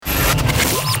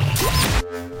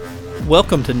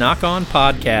Welcome to Nock On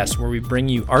Podcast, where we bring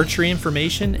you archery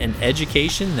information and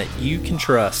education that you can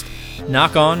trust.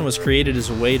 Nock On was created as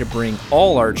a way to bring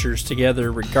all archers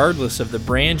together regardless of the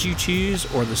brand you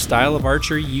choose or the style of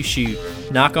archery you shoot.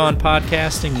 Nock On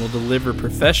Podcasting will deliver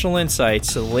professional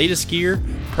insights to the latest gear,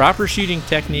 proper shooting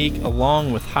technique,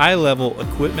 along with high-level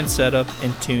equipment setup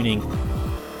and tuning.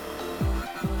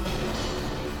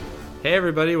 Hey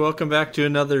everybody, welcome back to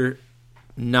another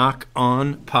Nock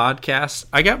On Podcast.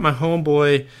 I got my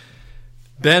homeboy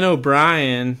Ben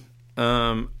O'Brien.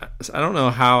 I don't know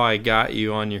how I got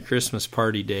you on your Christmas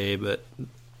party day, but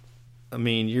I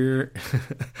mean,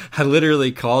 I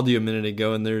literally called you a minute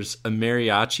ago and there's a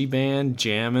mariachi band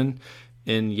jamming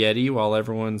in Yeti while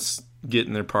everyone's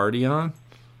getting their party on.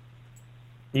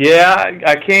 Yeah,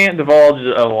 I can't divulge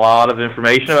a lot of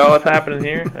information about what's happening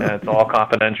here. It's all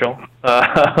confidential.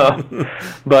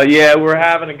 But yeah, we're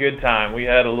having a good time. We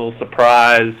had a little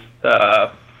surprise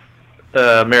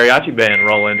mariachi band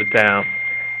roll into town.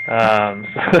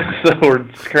 So we're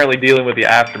currently dealing with the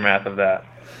aftermath of that.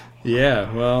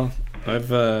 Yeah, well,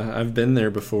 I've been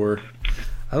there before.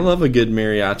 I love a good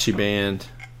mariachi band.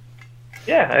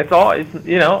 Yeah, it's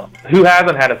who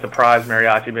hasn't had a surprise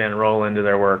mariachi band roll into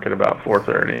their work at about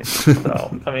 4:30?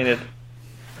 So, I mean, it's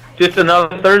just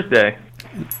another Thursday.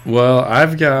 Well,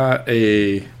 I've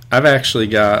actually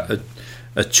got a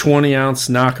 20-ounce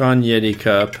Nock On Yeti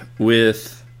cup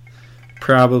with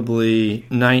probably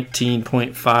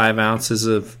 19.5 ounces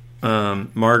of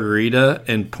margarita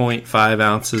and 0.5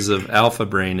 ounces of Alpha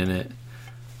Brain in it.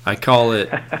 I call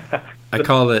it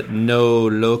No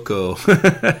Loco.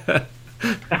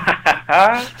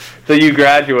 So you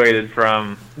graduated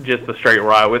from just the straight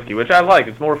rye whiskey, which I like.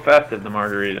 It's more festive than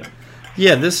margarita.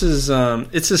 Yeah, this is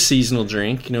it's a seasonal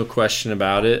drink, no question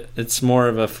about it. It's more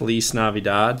of a Feliz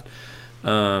Navidad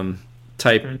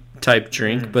type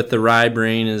drink, but the Rye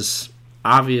Brain is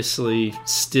obviously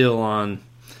still on,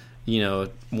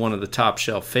 one of the top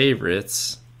shelf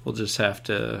favorites. We'll just have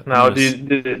to. Now,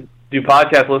 do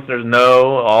podcast listeners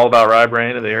know all about Rye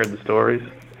Brain? Have they heard the stories?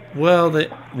 Well,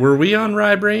 were we on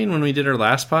Rye Brain when we did our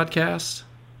last podcast?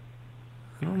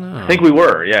 I don't know. I think we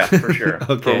were, yeah, for sure.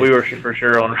 Okay. But we were for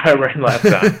sure on Rye Brain last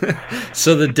time.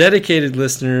 So the dedicated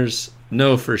listeners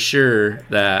know for sure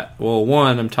that, well,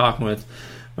 one, I'm talking with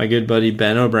my good buddy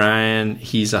Ben O'Brien.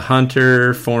 He's a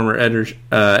hunter, former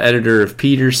editor of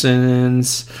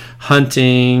Peterson's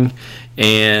Hunting,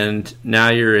 and now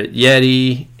you're at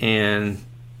Yeti, and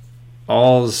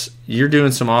you're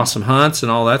doing some awesome hunts and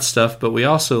all that stuff, but we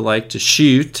also like to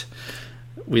shoot.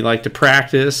 We like to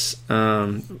practice,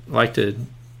 like to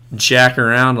jack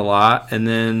around a lot, and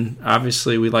then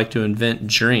obviously we like to invent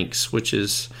drinks, which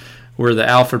is where the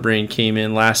Alpha Brain came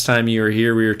in. Last time you were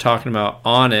here, we were talking about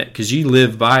Onnit, because you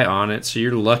live by Onnit, so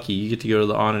you're lucky. You get to go to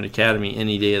the Onnit Academy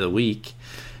any day of the week.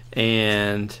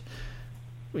 And,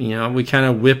 we kind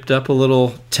of whipped up a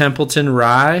little Templeton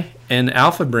Rye and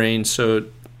Alpha Brain, so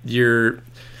you're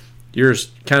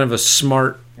kind of a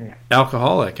smart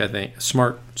alcoholic, I think.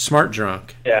 Smart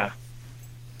drunk. Yeah.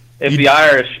 If the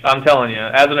Irish, I'm telling you,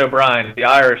 as an O'Brien, if the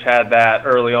Irish had that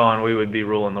early on, we would be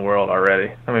ruling the world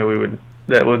already. I mean, we would,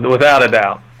 without a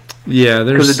doubt. Yeah,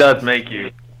 because it does make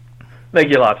you a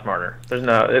lot smarter.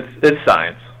 It's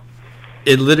science.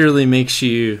 It literally makes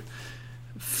you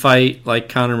fight like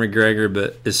Conor McGregor,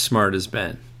 but as smart as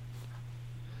Ben.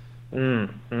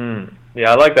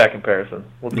 Yeah, I like that comparison.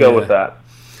 Let's go with that.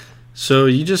 So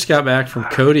you just got back from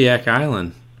Kodiak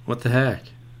Island. What the heck?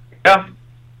 Yeah,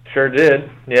 sure did.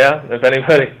 Yeah, if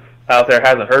anybody out there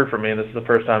hasn't heard from me, this is the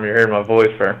first time you're hearing my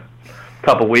voice for a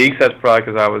couple weeks. That's probably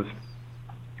because I was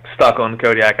stuck on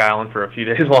Kodiak Island for a few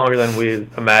days longer than we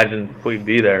imagined we'd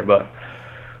be there. But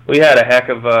we had a heck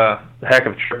of a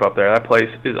trip up there. That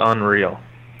place is unreal.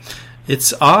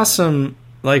 It's awesome.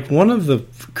 Like, one of the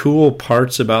cool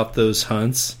parts about those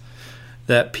hunts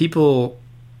that people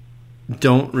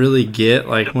don't really get,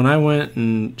 like when I went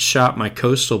and shot my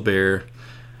coastal bear,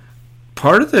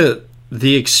 part of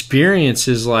the experience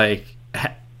is like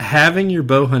having your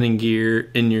bow hunting gear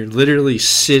and you're literally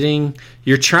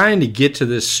you're trying to get to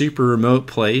this super remote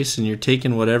place and you're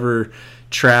taking whatever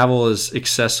travel is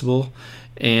accessible.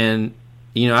 And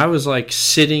I was like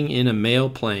sitting in a mail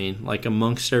plane, like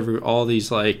amongst all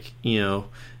these like,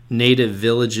 native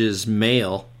villages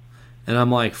mail. And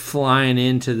I'm like flying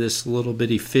into this little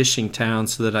bitty fishing town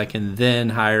so that I can then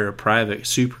hire a private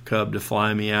Super Cub to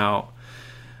fly me out,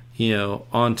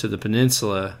 onto the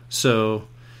peninsula.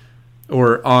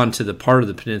 Or onto the part of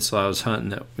the peninsula I was hunting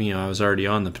that, I was already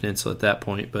on the peninsula at that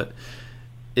point. But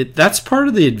that's part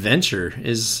of the adventure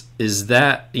is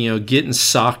that, getting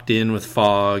socked in with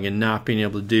fog and not being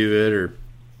able to do it, or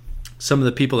some of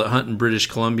the people that hunt in British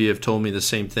Columbia have told me the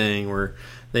same thing, where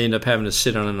they end up having to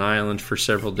sit on an island for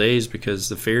several days because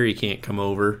the ferry can't come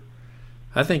over.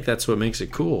 I think that's what makes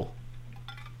it cool.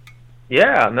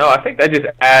 Yeah, no, I think that just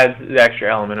adds the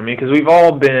extra element. I mean, because we've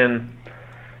all been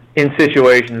in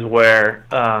situations where,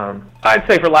 I'd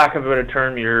say, for lack of a better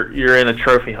term, you're in a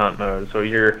trophy hunt mode. So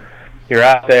you're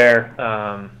out there,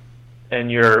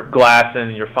 and you're glassing,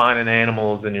 and you're finding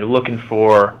animals, and you're looking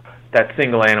for that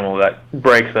single animal that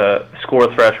breaks a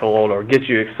score threshold or gets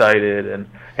you excited,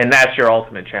 and that's your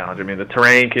ultimate challenge. I mean, the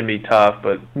terrain can be tough,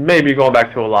 but maybe you're going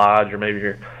back to a lodge, or maybe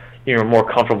you're more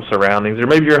comfortable surroundings, or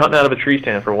maybe you're hunting out of a tree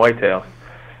stand for whitetail.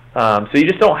 So you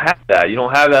just don't have that. You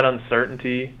don't have that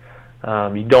uncertainty.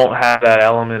 You don't have that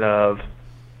element of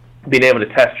being able to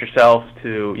test yourself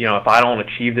to, if I don't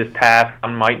achieve this task, I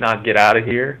might not get out of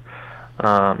here.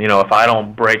 If I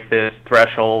don't break this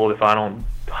threshold, if I don't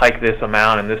hike this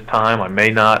amount in this time, I may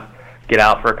not get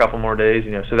out for a couple more days.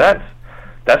 So that's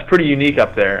pretty unique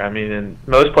up there. I mean, in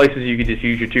most places you could just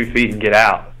use your 2 feet and get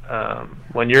out.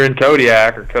 When you're in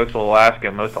Kodiak or coastal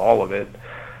Alaska, most all of it,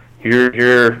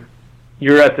 you're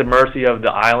at the mercy of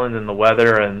the island and the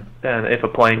weather, and if a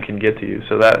plane can get to you.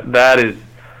 So that is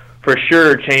for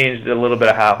sure changed a little bit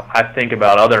of how I think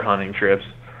about other hunting trips.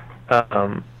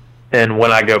 And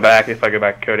when I go back, if I go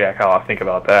back to Kodiak, how I think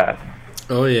about that.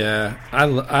 Oh yeah, I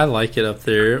like it up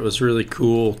there. It was really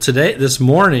cool. This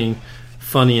morning,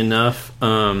 funny enough,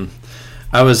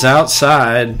 I was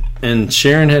outside and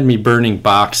Sharon had me burning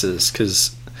boxes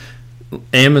because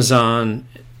Amazon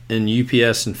and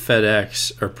UPS and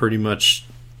FedEx are pretty much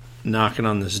knocking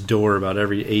on this door about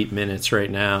every 8 minutes right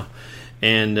now.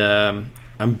 And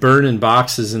I'm burning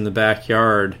boxes in the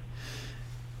backyard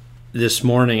this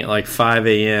morning at like 5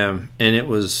 a.m. and it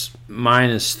was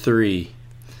 -3.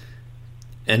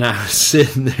 And I was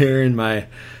sitting there in my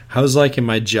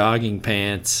jogging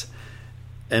pants,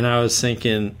 and I was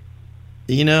thinking,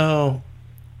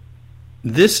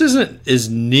 this isn't as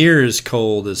near as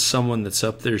cold as someone that's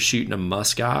up there shooting a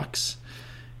muskox.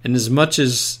 And as much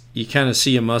as you kind of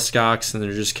see a muskox and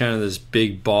they're just kind of this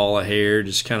big ball of hair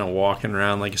just kind of walking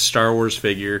around like a Star Wars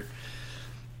figure,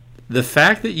 the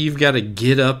fact that you've got to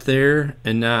get up there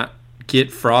and not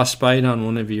get frostbite on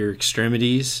one of your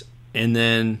extremities and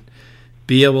then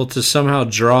be able to somehow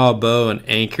draw a bow and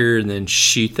anchor and then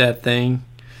shoot that thing,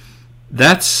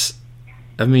 that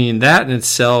in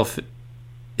itself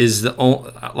is the only,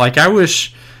 I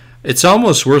wish it's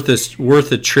almost worth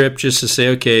a trip just to say,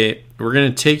 okay, we're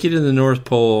going to take you to the North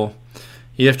Pole.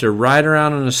 You have to ride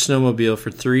around on a snowmobile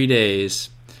for 3 days,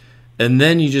 and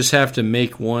then you just have to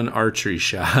make one archery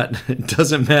shot. It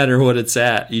doesn't matter what it's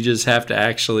at. You just have to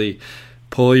actually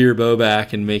pull your bow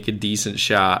back and make a decent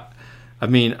shot. I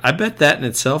mean, I bet that in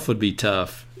itself would be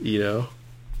tough, Yeah,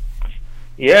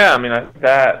 I mean,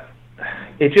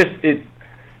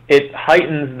 it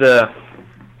heightens the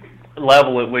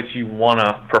level at which you want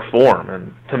to perform.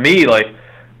 And to me,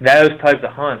 those types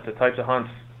of hunts, the types of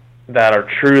hunts that are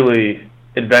truly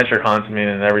adventure hunts, I mean,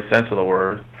 in every sense of the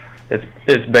word, it's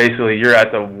basically you're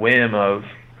at the whim of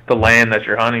the land that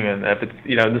you're hunting in. If it's,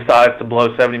 decides to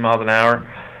blow 70 miles an hour,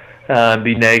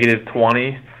 be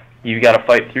 -20, you got to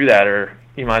fight through that, or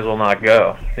you might as well not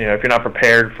go. If you're not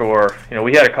prepared for,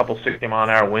 we had a couple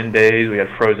 60-mile-an-hour wind days. We had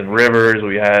frozen rivers.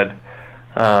 We had,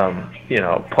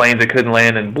 planes that couldn't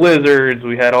land in blizzards.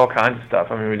 We had all kinds of stuff.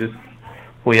 I mean,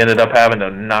 we ended up having to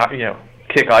not,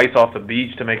 kick ice off the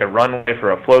beach to make a runway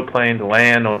for a float plane to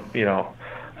land on,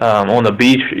 on the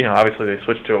beach. Obviously they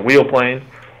switched to a wheel plane.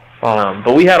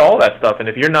 But we had all that stuff, and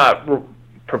if you're not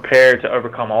prepared to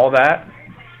overcome all that,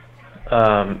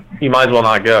 you might as well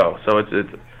not go. So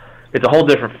it's a whole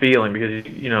different feeling because,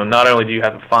 not only do you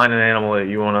have to find an animal that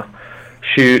you want to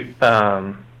shoot,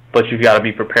 but you've got to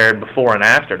be prepared before and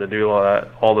after to do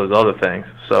all those other things.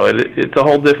 So it's a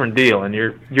whole different deal, and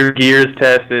your gear's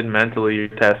tested, mentally you're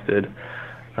tested,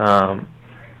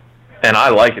 and I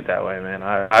like it that way, man.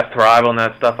 I thrive on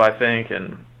that stuff, I think,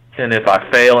 and if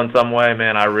I fail in some way,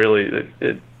 man, I really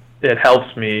it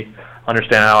helps me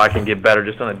understand how I can get better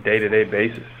just on a day-to-day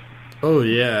basis. Oh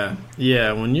yeah,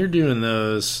 when you're doing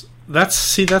those,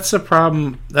 that's the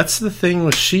problem. That's the thing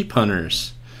with sheep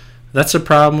hunters. That's a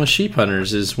problem with sheep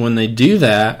hunters is when they do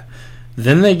that,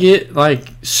 then they get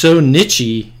so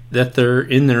nichey that they're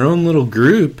in their own little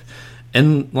group,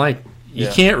 and you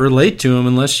can't relate to them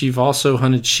unless you've also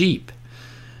hunted sheep.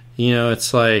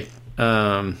 It's like,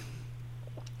 I've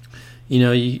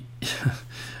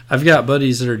got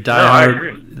buddies that are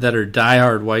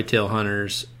diehard whitetail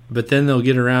hunters, but then they'll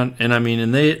get around,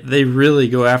 and they really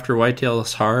go after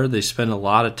whitetails hard. They spend a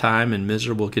lot of time in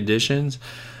miserable conditions.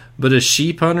 But a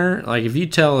sheep hunter, if you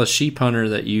tell a sheep hunter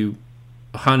that you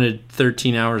hunted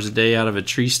 13 hours a day out of a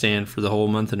tree stand for the whole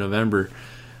month of November,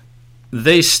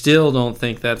 they still don't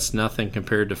think that's nothing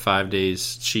compared to 5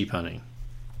 days sheep hunting.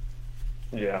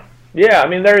 Yeah. Yeah, I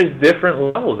mean, there is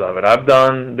different levels of it. I've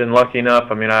been lucky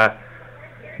enough. I mean, I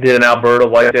did an Alberta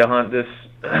whitetail hunt this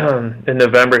in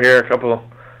November here,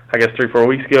 3-4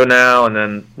 weeks ago now, and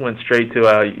then went straight to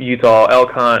a Utah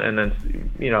elk hunt, and then,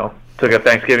 took a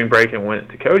Thanksgiving break and went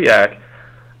to Kodiak.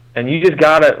 And you just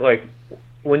gotta, like,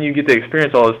 when you get to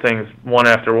experience all those things one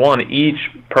after one, each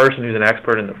person who's an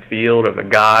expert in the field, or the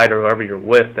guide, or whoever you're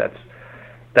with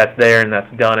that's there and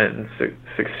that's done it and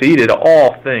succeeded,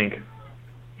 all think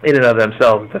in and of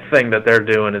themselves the thing that they're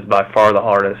doing is by far the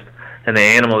hardest, and the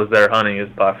animals they're hunting is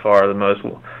by far the most,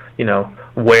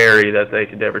 wary that they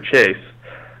could ever chase.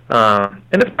 And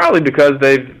it's probably because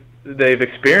they've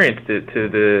experienced it to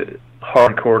the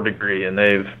hardcore degree, and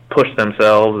they've pushed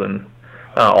themselves, and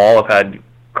all have had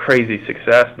crazy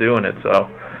success doing it. So,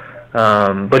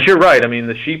 but you're right. I mean,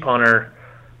 the sheep hunter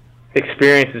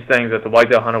experiences things that the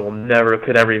whitetail hunter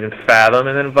could never even fathom,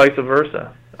 and then vice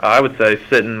versa. I would say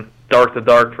sitting dark to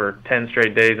dark for 10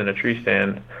 straight days in a tree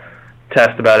stand,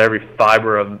 test about every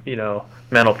fiber of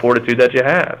mental fortitude that you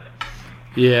have.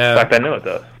 Yeah. In fact, I know it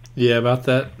does. Yeah, about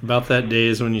that day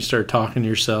is when you start talking to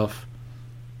yourself.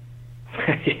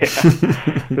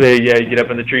 Yeah, you get up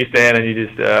in the tree stand and you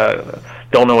just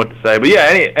don't know what to say. But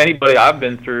yeah, anybody I've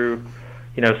been through,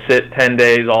 sit 10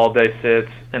 days, all day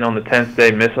sits, and on the 10th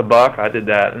day miss a buck. I did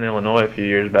that in Illinois a few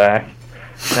years back,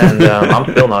 and I'm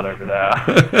still not over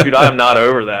that. Dude, I am not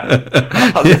over that.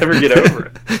 I'll never get over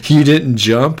it. You didn't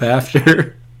jump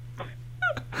after?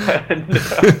 No.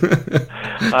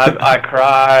 I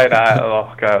cried.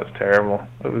 Oh God, it was terrible.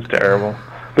 It was terrible.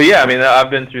 But yeah, I mean, I've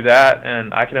been through that,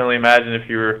 and I can only imagine if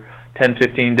you were 10,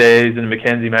 15 days in the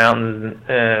Mackenzie Mountains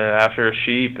after a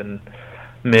sheep and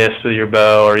missed with your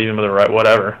bow, or even with a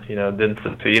whatever, didn't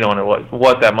succeed on it.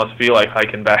 What that must feel like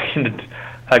hiking back in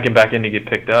to get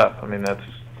picked up. I mean,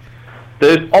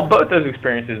 both those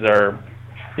experiences are,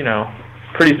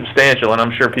 pretty substantial, and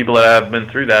I'm sure people that have been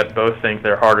through that both think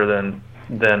they're harder than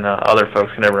other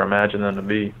folks can ever imagine them to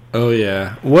be. Oh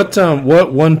yeah.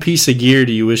 What one piece of gear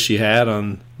do you wish you had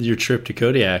on your trip to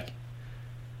Kodiak?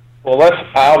 Well,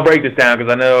 I'll break this down,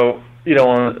 because I know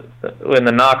in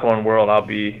the knock-on world I'll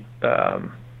be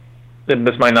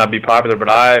this might not be popular, but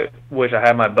I wish I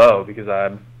had my bow, because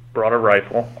I brought a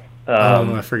rifle.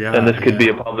 I forgot. And this could be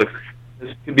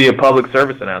a public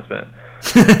service announcement.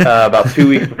 About 2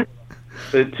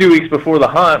 weeks before the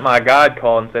hunt, my guide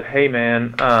called and said, "Hey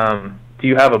man, do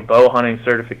you have a bow hunting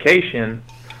certification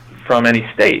from any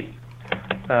state?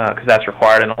 Because that's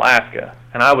required in Alaska."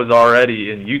 And I was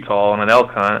already in Utah on an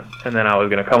elk hunt, and then I was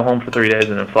going to come home for 3 days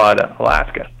and then fly to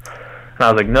Alaska. And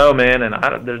I was like, "No, man, and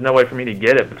there's no way for me to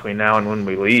get it between now and when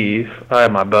we leave. I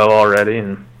have my bow already,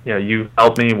 and you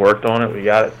helped me, worked on it, we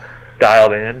got it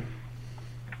dialed in."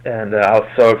 And I was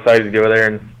so excited to go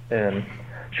there and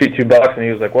shoot 2 bucks, and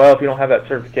he was like, "Well, if you don't have that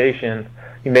certification,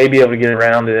 you may be able to get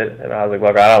around it." And I was like,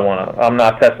 "Look, I don't want to. I'm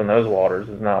not testing those waters.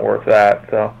 It's not worth that."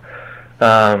 So,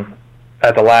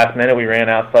 at the last minute, we ran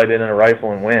outside in a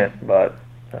rifle and went. But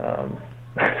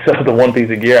so the one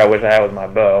piece of gear I wish I had was my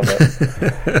bow. But,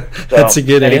 so that's a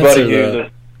good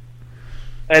answer.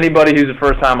 Anybody who's a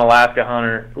first-time Alaska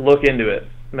hunter, look into it.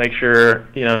 Make sure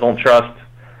don't trust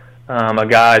a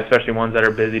guide, especially ones that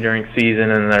are busy during season,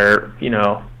 and they're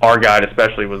our guide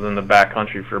especially was in the back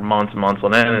country for months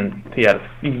on end, and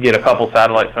you can get a couple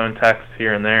satellite phone texts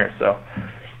here and there, so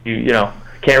you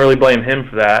can't really blame him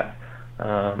for that.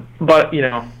 But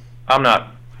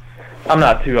I'm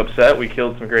not too upset. We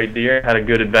killed some great deer, had a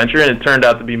good adventure, and it turned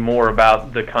out to be more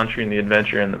about the country and the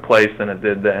adventure and the place than it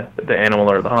did the animal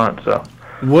or the hunt. So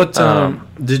what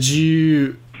did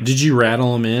you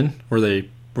rattle them in? Were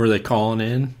they calling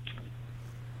in?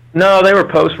 No, they were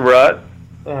post rut.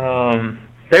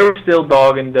 They were still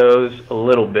dogging does a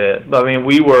little bit, but I mean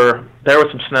there was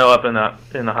some snow up in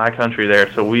the high country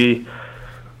there, so we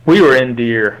were in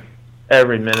deer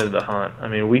every minute of the hunt. I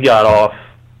mean, we got off.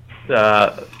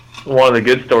 One of the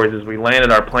good stories is we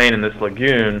landed our plane in this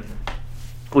lagoon.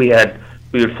 We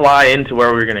would fly into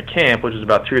where we were going to camp, which is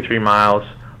about 2 or 3 miles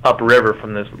upriver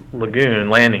from this lagoon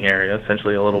landing area,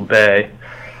 essentially a little bay.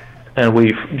 And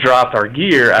we dropped our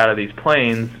gear out of these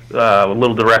planes with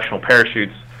little directional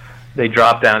parachutes. They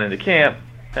drop down into camp,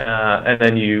 and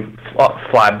then you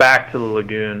fly back to the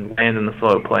lagoon, land in the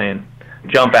float plane,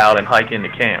 jump out, and hike into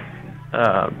camp,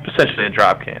 essentially a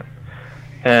drop camp.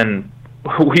 And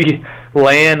we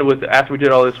land after we did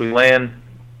all this, we land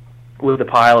with the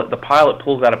pilot. The pilot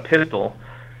pulls out a pistol.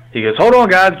 He goes, "Hold on,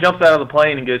 guys!" Jumps out of the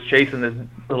plane and goes chasing this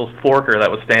little forker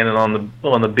that was standing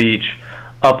on the beach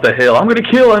up the hill. I'm going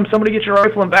to kill him. Somebody get your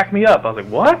rifle and back me up. I was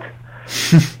like, what?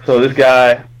 So this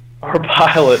guy, our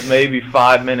pilot, maybe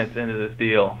 5 minutes into this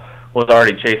deal, was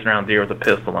already chasing around deer with a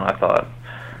pistol, and I thought,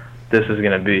 this is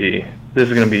gonna be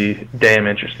damn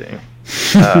interesting.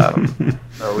 So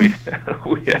we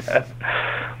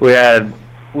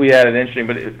had it interesting,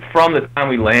 but from the time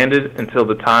we landed until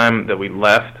the time that we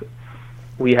left,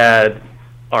 we had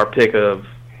our pick of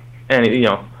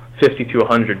 50 to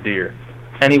 100 deer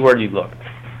anywhere you looked.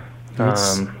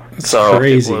 That's so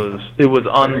crazy. It was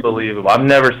unbelievable. I've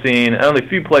never seen, only a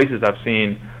few places I've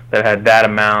seen that had that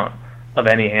amount of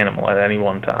any animal at any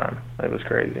one time. It was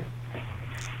crazy.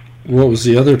 What was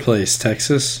the other place?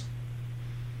 Texas?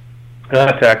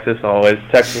 Texas, always.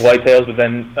 Texas whitetails, but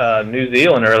then New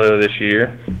Zealand earlier this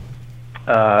year.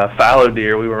 Fallow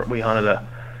deer. We hunted a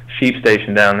sheep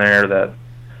station down there that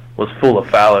was full of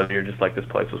fallow deer, just like this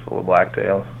place was full of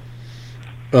blacktails.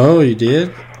 Oh, you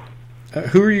did?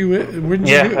 Who were you with? Where did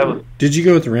you go? Did you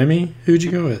go with Remy? Who'd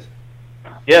you go with?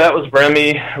 Yeah, that was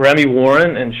Remy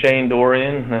Warren and Shane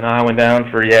Dorian, and I went down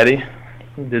for Yeti.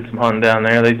 Did some hunting down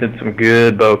there. They did some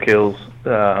good bow kills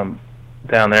down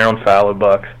there on fallow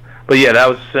bucks. But yeah, that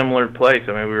was a similar place.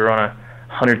 I mean, we were on a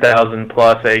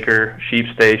 100,000+ acre sheep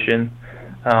station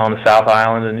on the South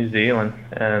Island of New Zealand,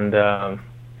 and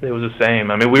it was the same.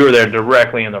 I mean, we were there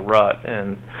directly in the rut,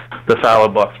 and the fallow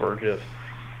bucks were just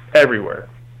everywhere.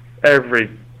 Every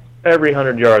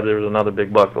 100 yards, there was another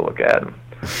big buck to look at.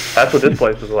 That's what this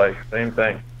place was like. Same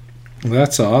thing.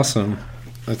 That's awesome.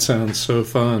 That sounds so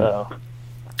fun.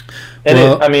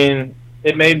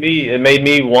 It made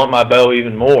me want my bow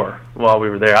even more while we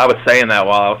were there. I was saying that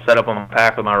while I was set up on my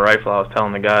pack with my rifle. I was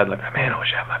telling the guide, like, man, I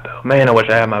wish I had my bow. Man, I wish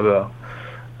I had my bow.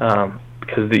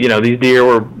 Because these deer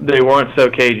weren't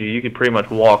so cagey. You could pretty much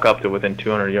walk up to within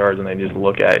 200 yards and they just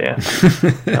look at you.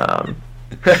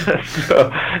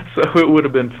 So it would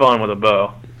have been fun with a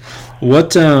bow.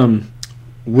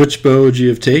 Which bow would you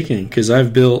have taken? Because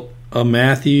I've built a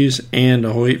Matthews and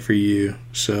a Hoyt for you.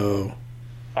 So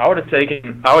I would have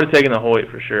taken the Hoyt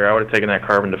for sure. I would have taken that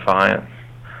Carbon Defiant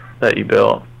that you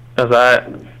built.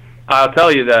 I'll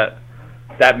tell you that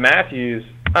Matthews.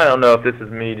 I don't know if this is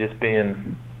me just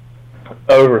being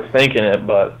overthinking it,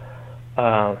 but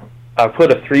I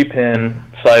put a 3-pin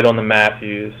sight on the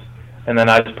Matthews, and then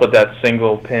I just put that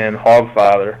single pin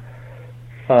Hogfather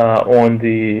on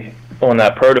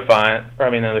that Pro Defiant,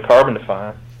 the Carbon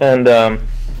Defiant, and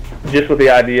just with the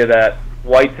idea that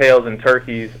whitetails and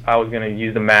turkeys, I was going to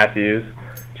use the Matthews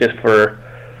just for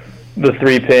the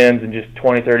 3 pins and just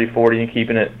 20, 30, 40 and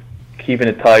keeping it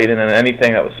tight, and then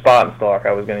anything that was spot and stalk,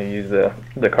 I was going to use the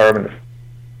Carbon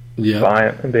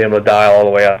Defiant and be able to dial all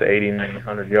the way out to 80 and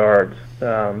 100 yards,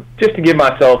 just to give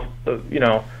myself 2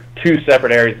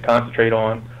 separate areas to concentrate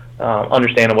on,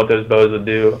 understanding what those bows would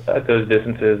do at those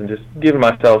distances, and just giving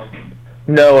myself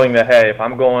knowing that, hey, if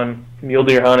I'm going mule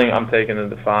deer hunting, I'm taking the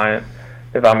Defiant.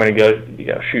 If I'm going to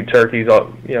go shoot turkeys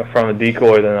from the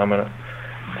decoy, then I'm going to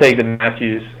take the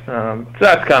Matthews. So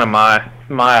that's kind of my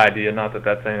idea. Not that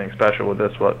that's anything special with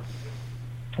this. What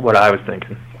I was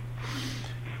thinking.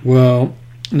 Well,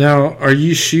 now are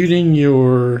you shooting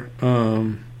your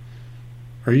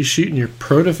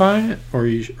Pro Defiant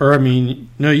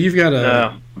no, you've got a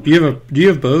no. Do you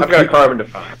have both? I've got a Carbon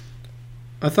Defiant.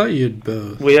 I thought you had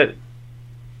both. I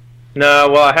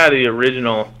had the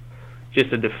original,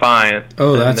 just a Defiant.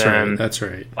 Oh, that's right. That's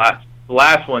right.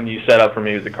 Last one you set up for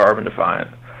me was the Carbon Defiant.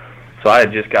 So I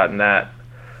had just gotten that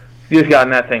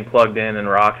thing plugged in and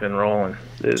rocking and rolling.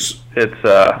 It's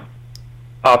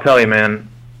I'll tell you, man,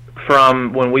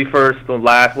 from when we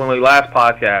last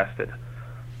podcasted,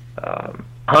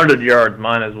 100 yards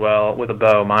with a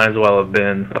bow might as well have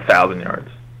been 1,000 yards.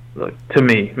 Like, to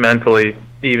me, mentally,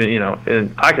 even,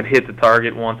 and I could hit the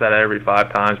target once out of every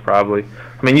 5 times probably.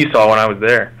 I mean, you saw when I was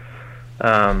there.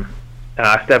 And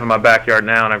I step in my backyard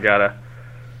now and I've got a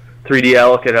 3D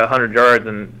elk at 100 yards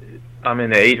and I'm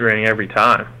in the 8 ring every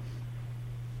time.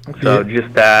 So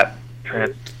just that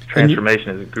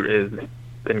transformation has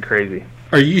been crazy.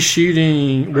 Are you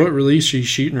shooting? What release are you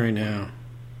shooting right now?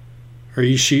 Are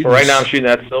you shooting? Well, right now I'm shooting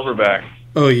that silverback.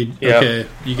 Oh, okay.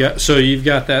 You've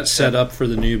got that set up for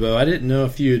the new bow. I didn't know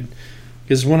if you'd,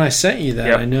 because when I sent you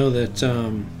that, I know that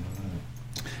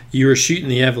you were shooting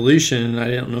the Evolution. I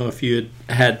didn't know if you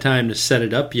had time to set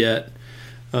it up yet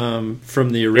from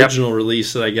the original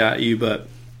release that I got you. But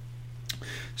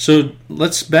so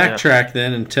let's backtrack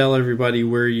then and tell everybody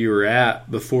where you were at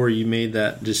before you made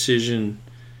that decision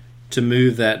to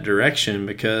move that direction,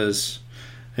 because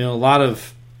a lot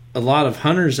of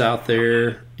hunters out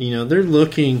there, they're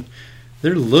looking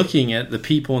at the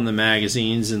people in the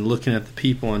magazines and looking at the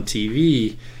people on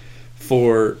TV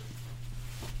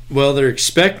they're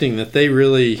expecting that they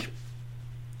really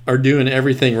are doing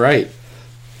everything right.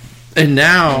 And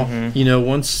now,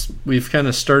 once we've kind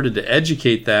of started to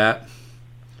educate that,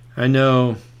 I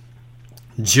know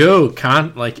Joe,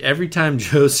 every time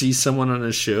Joe sees someone on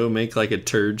a show make like a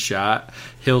turd shot,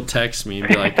 he'll text me and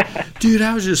be like, dude,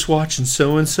 I was just watching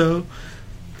so-and-so.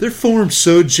 Their form's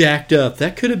so jacked up.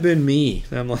 That could have been me.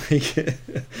 And I'm like,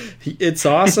 it's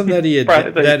awesome that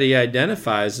he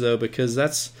identifies, though, because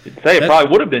it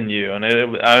probably would have been you, and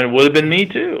it would have been me,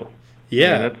 too.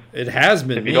 Yeah, it has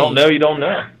been me. If you don't know, you don't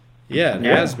know. Yeah, it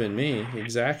has been me.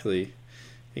 Exactly.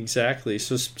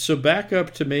 So back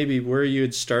up to maybe where you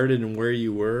had started and where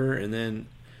you were, and then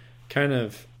kind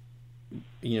of,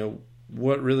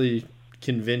 what really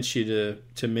convinced you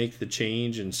to make the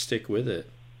change and stick with it.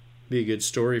 Be a good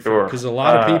story for because a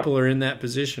lot of people are in that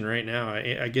position right now.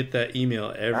 I get that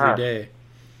email every day.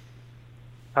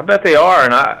 I bet they are,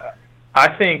 and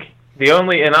I think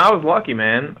and I was lucky,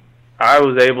 man. I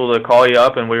was able to call you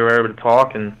up, and we were able to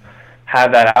talk and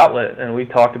have that outlet, and we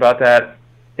talked about that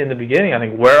in the beginning. I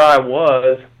think where I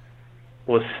was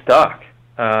stuck.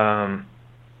 I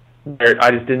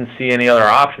just didn't see any other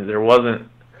options. There wasn't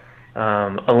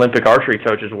Olympic archery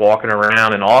coaches walking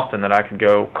around in Austin that I could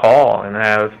go call and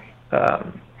have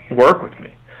work with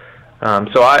me.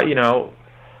 So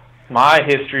my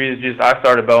history is just I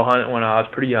started bow hunting when I was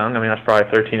pretty young. I mean, I was probably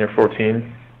 13 or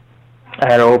 14.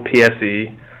 I had an old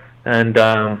PSE, and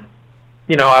I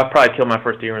probably killed my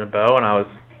first deer in a bow when I was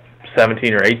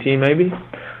 17 or 18 maybe.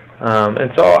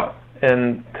 And to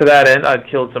that end, I'd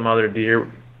killed some other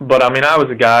deer. But, I mean, I was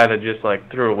a guy that just,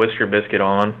 threw a whisker biscuit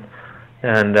on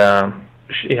and,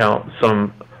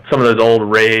 some of those old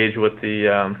Rage with the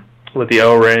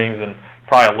O-rings and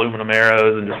probably aluminum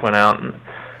arrows, and just went out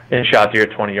and shot deer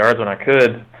at 20 yards when I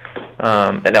could.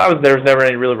 And there was never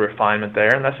any real refinement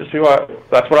there, and that's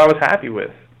what I was happy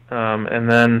with. And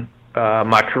then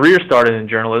my career started in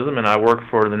journalism, and I worked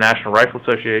for the National Rifle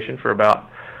Association for about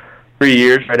 3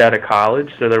 years right out of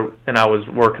college. And I was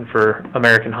working for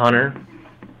American Hunter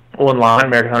online,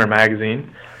 American Hunter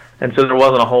magazine. And so there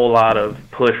wasn't a whole lot of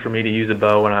push for me to use a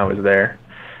bow when I was there.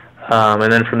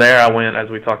 And then from there I went, as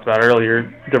we talked about earlier,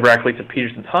 directly to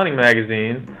Peterson's Hunting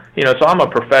magazine. So I'm a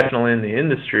professional in the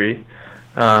industry,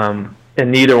 and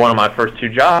neither one of my first two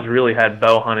jobs really had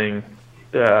bow hunting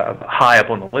high up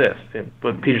on the list.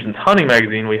 With Peterson's Hunting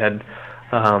magazine, we had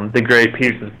the great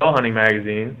Peterson's Bow Hunting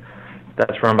magazine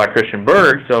that's run by Christian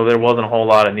Berg, so there wasn't a whole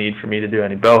lot of need for me to do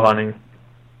any bow hunting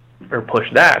or push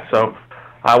that. So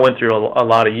I went through a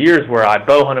lot of years where I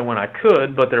bow hunted when I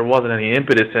could, but there wasn't any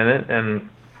impetus in it, and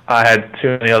I had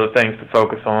too many other things to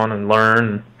focus on and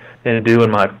learn and do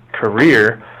in my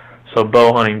career, so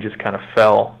bow hunting just kind of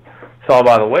fell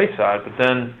by the wayside. But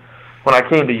then when I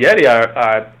came to Yeti,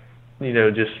 I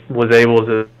just was able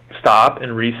to stop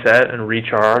and reset and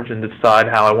recharge and decide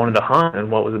how I wanted to hunt and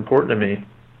what was important to me.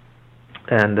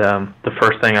 And the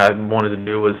first thing I wanted to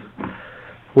do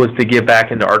was to get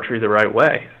back into archery the right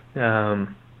way.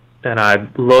 And I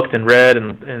looked and read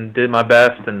and did my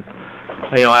best. And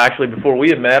actually before we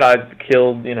had met, I'd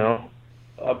killed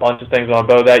a bunch of things on a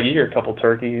bow that year: a couple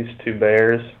turkeys, 2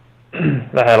 bears.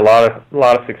 I had a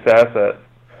lot of success at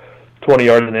 20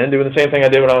 yards and in, doing the same thing I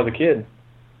did when I was a kid.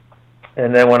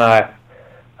 And then when I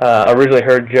originally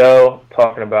heard Joe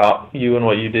talking about you and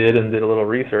what you did and did a little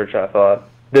research, I thought,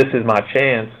 this is my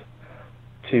chance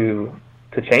to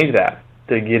change that,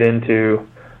 to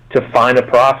find a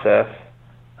process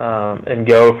and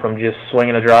go from just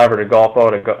swinging a driver to golf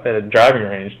ball at a driving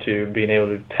range to being able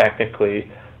to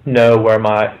technically know where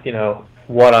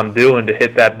what I'm doing to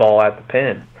hit that ball at the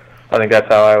pin. I think that's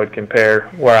how I would compare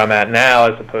where I'm at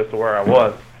now as opposed to where I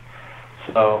was.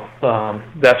 So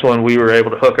that's when we were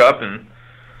able to hook up, and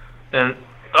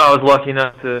I was lucky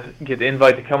enough to get the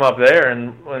invite to come up there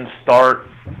and start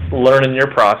learning your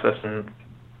process. And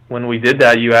when we did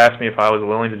that, you asked me if I was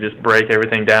willing to just break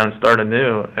everything down and start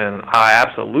anew, and I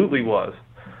absolutely was.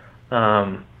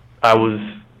 I was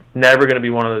never going to be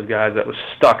one of those guys that was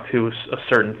stuck to a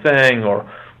certain thing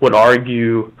or would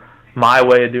argue my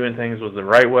way of doing things was the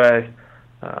right way.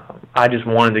 I just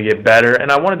wanted to get better,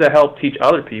 and I wanted to help teach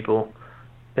other people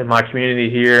in my community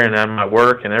here and at my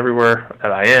work and everywhere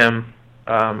that I am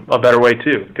a better way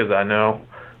too, because I know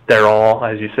they're all,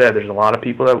 as you said, there's a lot of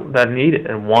people that need it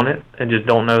and want it and just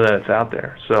don't know that it's out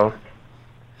there. So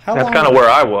that's kind of where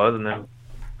I was. And then,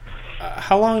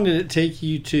 how long did it take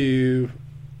you to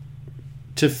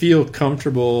feel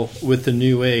comfortable with the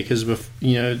new way? Because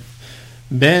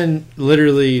Ben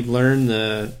literally learned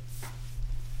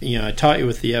I taught you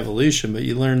with the evolution, but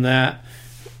you learned that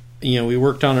we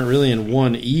worked on it really in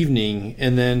one evening,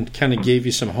 and then kind of gave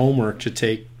you some homework to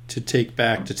take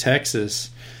back to Texas.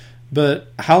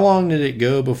 But how long did it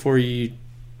go before you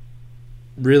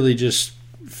really just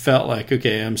felt like,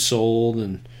 okay, I'm sold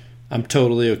and I'm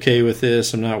totally okay with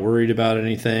this, I'm not worried about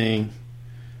anything?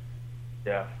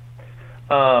 Yeah.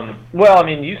 Well, I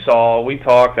mean, we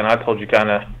talked, and I told you kind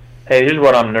of, hey, here's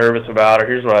what I'm nervous about, or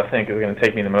here's what I think is going to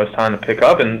take me the most time to pick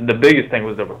up. And the biggest thing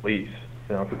was the release.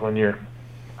 Because when you're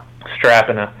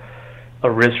strapping a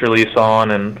wrist release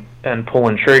on and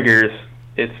pulling triggers,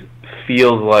 it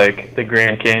feels like the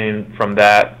Grand Canyon from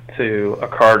that to a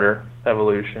Carter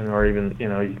evolution, or even,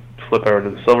 you flip over to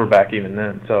the Silverback even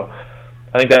then. So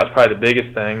I think that was probably the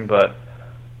biggest thing, but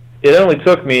it only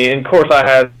took me, and of course I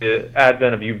had the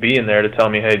advent of you being there to tell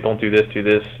me, hey, don't do this,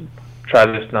 try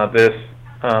this, not this,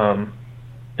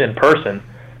 in person.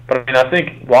 But I mean, I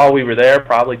think while we were there,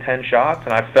 probably 10 shots,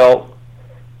 and I felt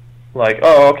like,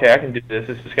 oh, okay, I can do this.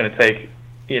 This is going to take,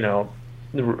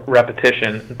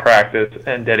 repetition and practice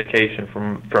and dedication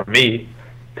from me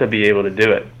to be able to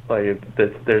do it. Like,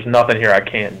 there's nothing here I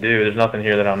can't do. There's nothing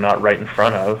here that I'm not right in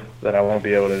front of that I won't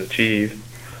be able to achieve.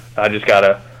 I just got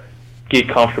to get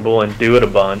comfortable and do it a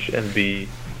bunch and be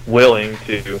willing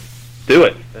to do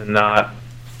it and not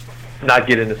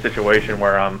get in a situation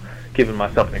where I'm giving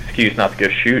myself an excuse not to go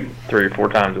shoot 3 or 4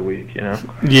 times a week,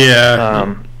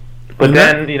 Yeah. But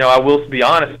then, I will be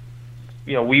honest,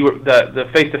 we were the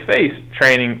face-to-face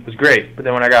training was great, but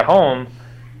then when I got home,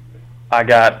 I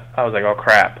was like, oh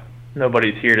crap,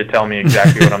 nobody's here to tell me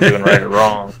exactly what I'm doing right or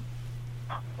wrong.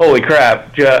 Holy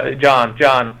crap, John,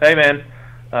 hey man,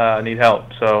 I need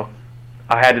help. So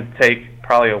I had to take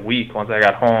probably a week once I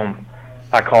got home.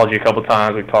 I called you a couple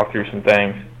times. We talked through some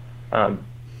things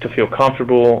to feel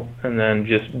comfortable, and then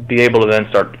just be able to then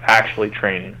start actually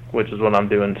training, which is what I'm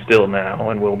doing still now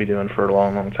and will be doing for a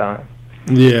long, long time.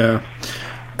 Yeah.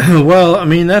 Well, I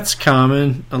mean, that's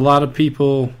common. A lot of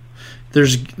people,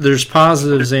 there's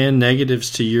positives and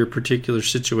negatives to your particular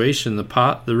situation.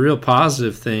 The real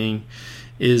positive thing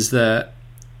is that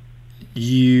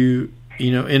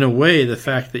in a way, the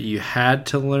fact that you had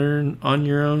to learn on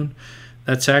your own,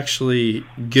 that's actually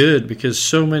good, because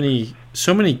so many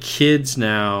kids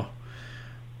now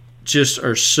just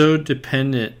are so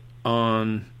dependent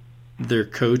on their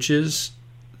coaches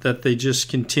that they just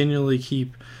continually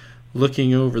keep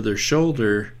looking over their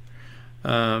shoulder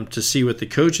to see what the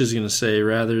coach is going to say,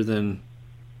 rather than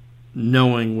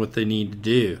knowing what they need to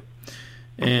do.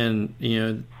 And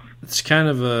it's kind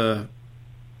of a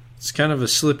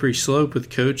slippery slope with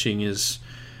coaching, is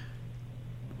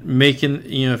making,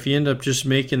 if you end up just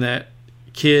making that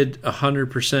kid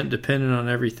 100% dependent on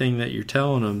everything that you're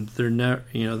telling them, they're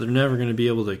never going to be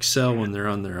able to excel when they're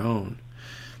on their own.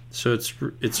 So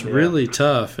it's really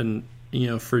tough. And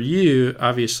for you,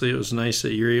 obviously it was nice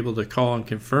that you're able to call and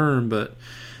confirm, but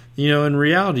in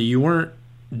reality, you weren't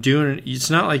doing, it's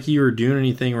not like you were doing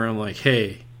anything where I'm like,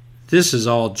 hey, this is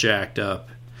all jacked up.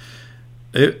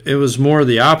 It was more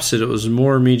the opposite. It was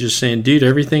more me just saying, dude,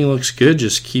 everything looks good,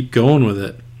 just keep going with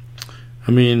it.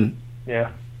 I mean,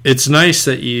 yeah, it's nice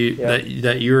that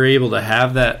you were able to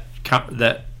have that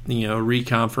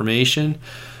reconfirmation.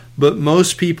 But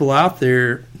most people out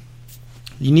there,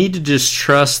 you need to just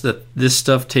trust that this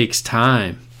stuff takes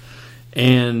time.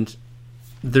 And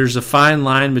there's a fine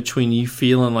line between you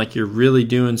feeling like you're really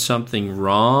doing something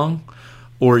wrong,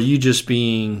 or you just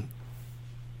being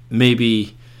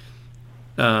maybe,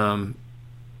 I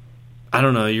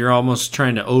don't know, you're almost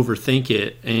trying to overthink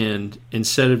it. And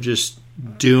instead of just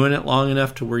doing it long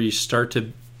enough to where you start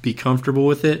to be comfortable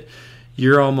with it,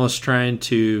 you're almost trying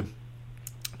to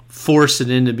force it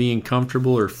into being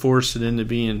comfortable or force it into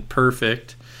being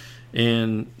perfect.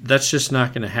 And that's just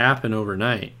not going to happen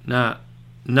overnight. Not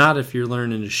if you're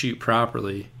learning to shoot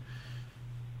properly.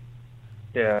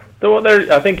 Yeah. So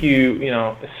I think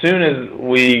as soon as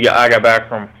I got back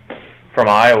from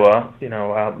Iowa,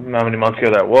 how many months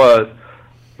ago that was,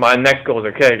 my next goal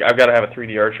is, okay, I've got to have a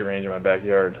 3D archery range in my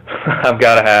backyard. I've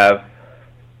got to have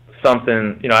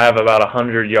something, I have about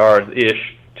 100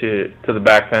 yards-ish to the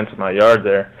back fence of my yard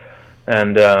there.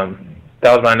 And that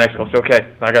was my next goal. So,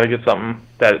 okay, I got to get something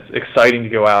that's exciting to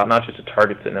go out, not just a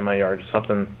target sitting in my yard, just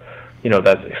something,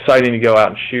 that's exciting to go out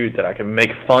and shoot, that I can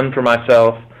make fun for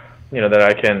myself, that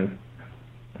I can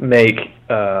make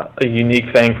a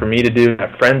unique thing for me to do,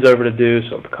 have friends over to do,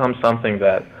 so it becomes something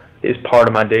that is part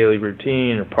of my daily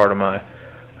routine or part of my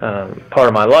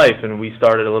life. And we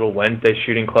started a little Wednesday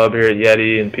shooting club here at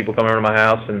Yeti, and people come over to my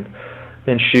house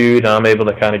and shoot. I'm able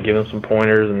to kind of give them some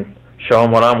pointers and show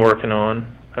them what I'm working on.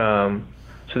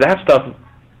 So that stuff,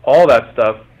 all that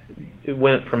stuff, it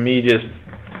went from me just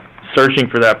searching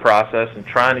for that process and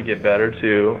trying to get better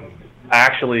to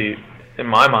actually, in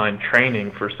my mind,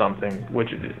 training for something, which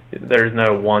there's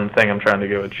no one thing I'm trying to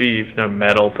go achieve, no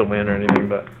medal to win or anything,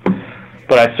 but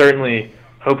I certainly,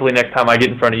 hopefully next time I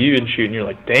get in front of you and shoot and you're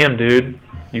like, damn, dude,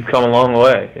 you've come a long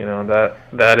way. You know, that's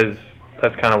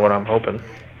kind of what I'm hoping.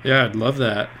 Yeah, I'd love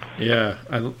that. Yeah,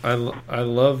 I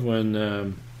love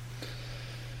when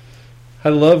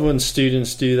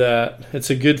students do that. It's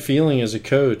a good feeling as a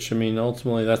coach. I mean,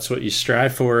 ultimately, that's what you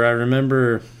strive for. I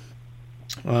remember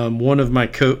one of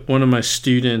my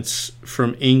students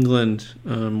from England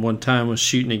one time was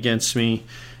shooting against me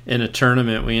in a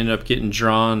tournament. We ended up getting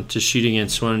drawn to shoot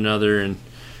against one another, and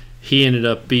he ended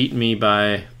up beating me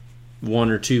by 1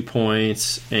 or 2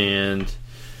 points. And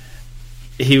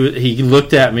he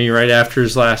looked at me right after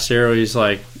his last arrow. He's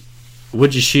like,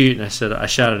 "What'd you shoot?" And I said, "I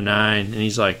shot a 9." And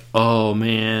he's like, "Oh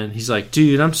man." He's like,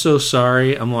 "Dude, I'm so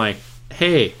sorry." I'm like,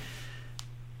 "Hey,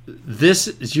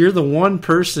 you're the one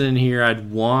person in here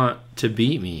I'd want to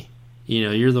beat me. You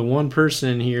know, you're the one person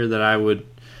in here that I would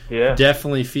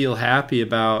definitely feel happy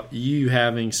about you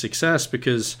having success,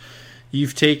 because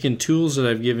you've taken tools that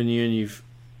I've given you and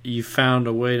you've found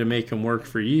a way to make them work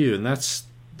for you." And that's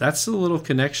the little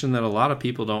connection that a lot of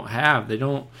people don't have. They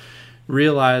don't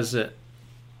realize that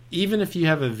even if you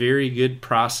have a very good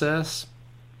process,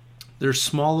 there's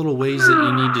small little ways that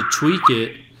you need to tweak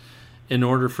it in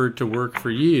order for it to work for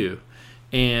you.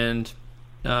 And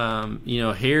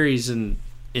Harry's in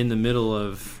the middle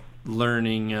of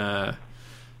learning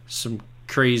some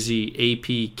crazy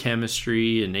AP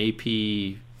chemistry and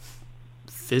AP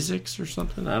physics or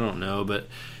something. I don't know, but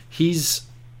he's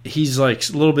like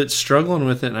a little bit struggling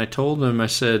with it. And I told him, I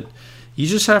said, you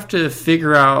just have to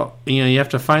figure out, you have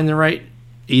to find the right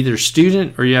either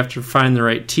student, or you have to find the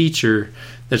right teacher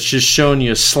that's just showing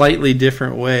you a slightly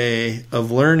different way of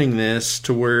learning this,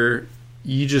 to where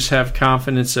you just have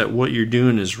confidence that what you're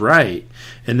doing is right,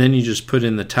 and then you just put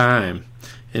in the time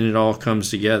and it all comes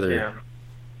together. Yeah.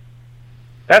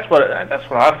 That's what I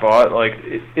thought. Like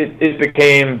it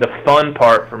became, the fun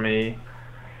part for me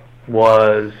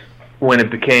was when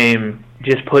it became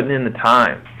just putting in the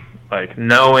time, like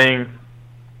knowing,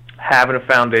 having a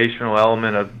foundational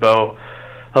element of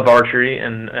archery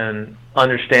and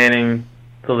understanding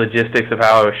the logistics of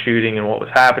how I was shooting and what was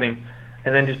happening,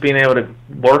 and then just being able to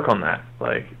work on that.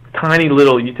 Like I'm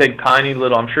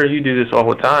sure you do this all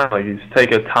the time, like you just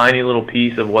take a tiny little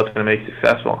piece of what's going to make you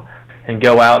successful and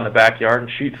go out in the backyard and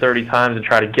shoot 30 times and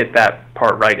try to get that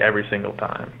part right every single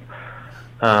time.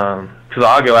 Because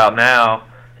I'll go out now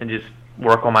and just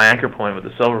work on my anchor point with the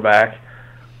silverback,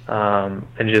 and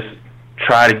just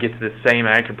try to get to the same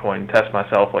anchor point and test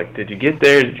myself. Like, did you get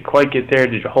there? Did you quite get there?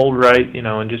 Did you hold right?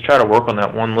 And just try to work on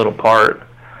that one little part,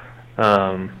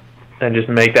 and just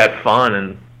make that fun.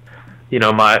 And,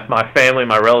 my family,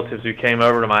 my relatives who came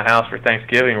over to my house for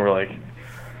Thanksgiving were like,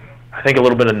 I think a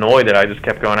little bit annoyed that I just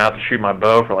kept going out to shoot my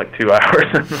bow for like 2 hours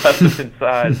and left them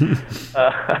inside.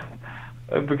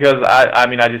 Because I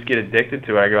just get addicted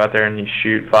to it. I go out there and you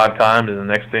shoot 5 times, and the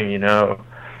next thing you know,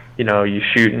 you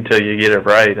shoot until you get it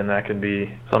right, and that can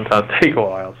be sometimes take a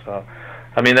while. So,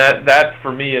 that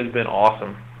for me has been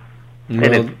awesome,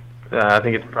 and I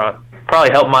think it's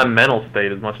probably helped my mental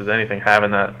state as much as anything,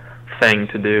 having that thing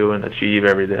to do and achieve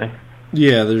every day.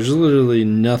 Yeah, there's literally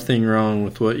nothing wrong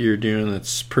with what you're doing.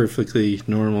 That's perfectly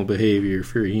normal behavior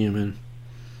for a human.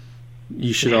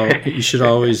 You should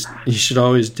always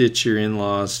ditch your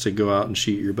in-laws to go out and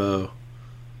shoot your bow.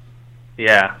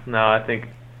 Yeah, no, I think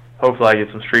hopefully I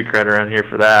get some street cred around here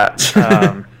for that.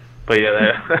 But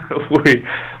yeah,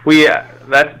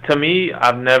 that to me,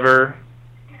 I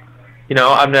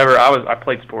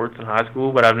played sports in high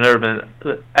school, but I've never been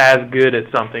as good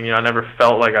at something. I never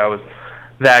felt like I was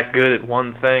that good at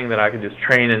one thing that I could just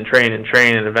train and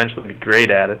eventually be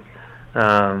great at it.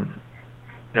 So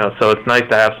it's nice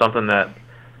to have something that,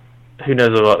 who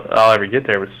knows if I'll ever get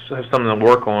there, but have something to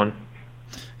work on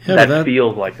that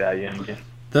feels like that.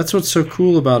 That's what's so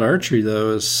cool about archery,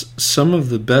 though, is some of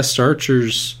the best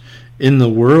archers in the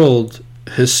world,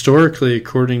 historically,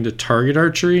 according to Target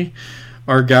Archery,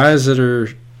 are guys that are,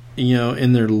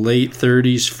 in their late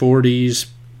 30s, 40s,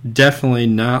 definitely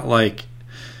not like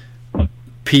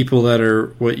people that are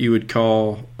what you would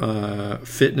call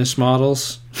fitness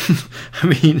models.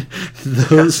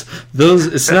 Those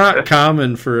it's not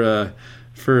common for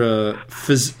a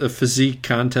physique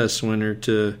contest winner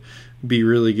to be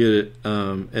really good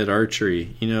at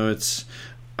archery.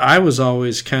 I was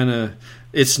always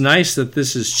it's nice that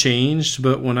this has changed,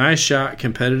 but when I shot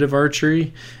competitive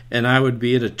archery and I would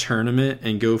be at a tournament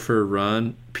and go for a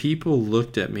run, people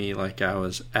looked at me like I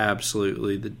was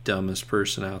absolutely the dumbest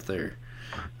person out there.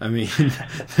 I mean,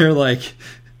 they're like,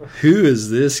 who is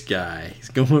this guy? He's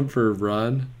going for a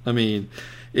run. I mean,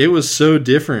 it was so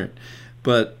different.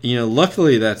 But,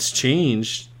 luckily that's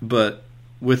changed. But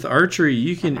with archery,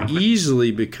 you can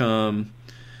easily become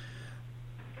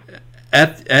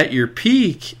at your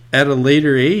peak at a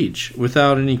later age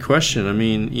without any question. I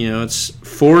mean, it's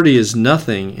 40 is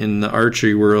nothing in the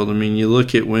archery world. I mean, you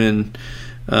look at when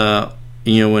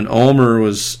when Ulmer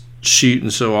was shooting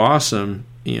so awesome,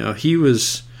 he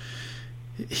was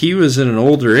in an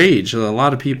older age. A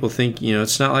lot of people think,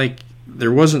 it's not like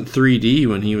there wasn't 3D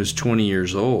when he was 20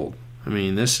 years old. I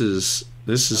mean, this is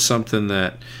something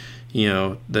that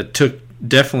that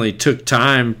definitely took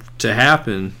time to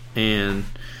happen, and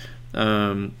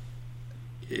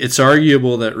it's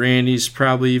arguable that Randy's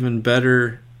probably even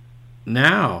better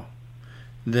now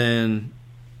than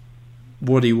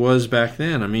what he was back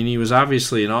then. I mean, he was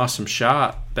obviously an awesome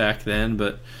shot back then,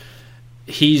 but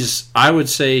I would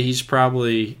say he's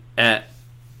probably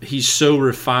he's so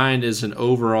refined as an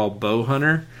overall bow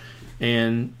hunter,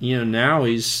 and now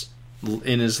he's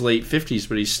in his late 50s,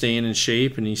 but he's staying in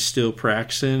shape and he's still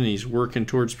practicing and he's working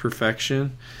towards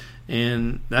perfection.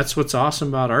 And that's what's awesome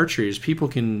about archery is people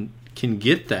can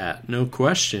get that, no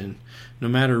question, no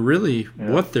matter really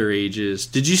what their age is.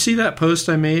 Did you see that post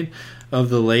I made of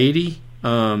the lady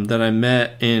that I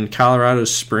met in Colorado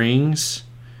Springs?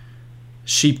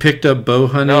 She picked up bow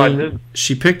hunting. No, I did.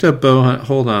 She picked up bow hunt.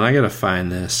 Hold on, I gotta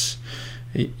find this.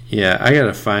 Yeah, I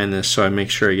gotta find this so I make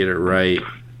sure I get it right.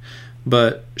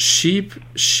 But she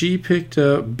picked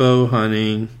up bow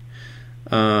hunting.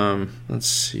 Let's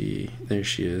see. There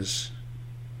she is.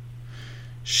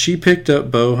 She picked up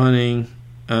bow hunting.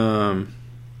 I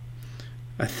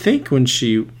think when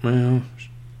I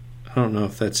don't know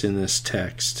if that's in this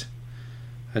text.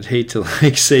 I'd hate to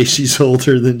say she's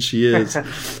older than she is,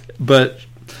 but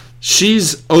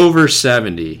she's over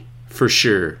 70 for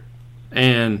sure,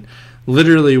 and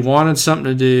literally wanted something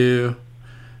to do.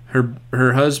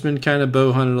 Her husband kind of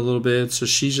bow hunted a little bit, so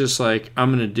she's just like,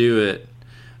 I'm gonna do it.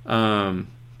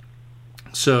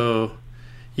 So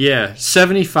yeah,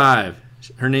 75.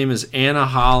 Her name is Anna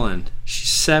Holland. She's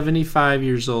 75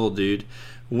 years old, dude.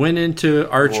 Went into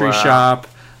archery shop,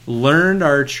 learned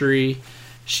archery.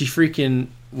 She freaking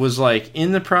was like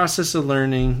in the process of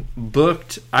learning.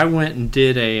 Booked. I went and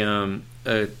did a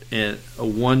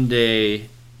 1 day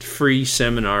free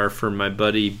seminar for my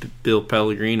buddy Bill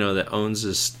Pellegrino that owns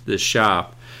this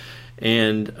shop,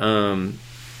 and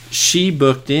she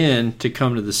booked in to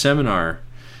come to the seminar,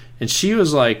 and she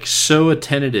was like so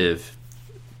attentive.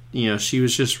 She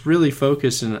was just really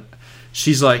focused, and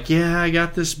she's like, yeah, I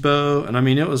got this bow. And I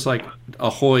mean, it was like a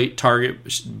Hoyt Target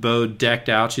bow decked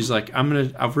out. She's like,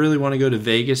 I really want to go to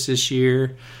Vegas this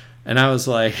year. And I was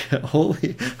like,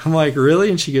 I'm like, really?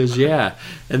 And she goes, yeah.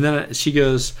 And then she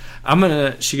goes,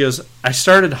 I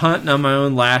started hunting on my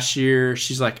own last year.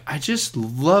 She's like, I just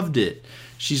loved it.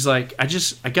 She's like, I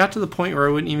got to the point where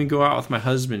I wouldn't even go out with my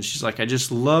husband. She's like, I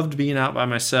just loved being out by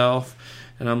myself.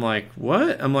 And I'm like,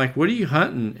 what? I'm like, what are you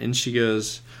hunting? And she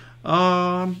goes,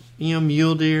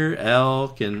 mule deer,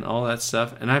 elk, and all that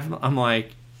stuff. And I'm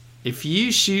like, if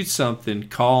you shoot something,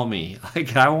 call me.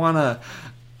 Like,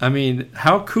 I mean,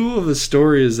 how cool of a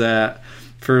story is that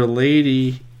for a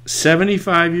lady,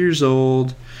 75 years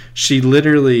old? She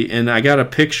literally, and I got a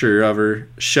picture of her,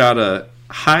 shot a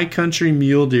high country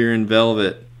mule deer in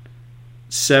velvet.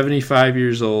 75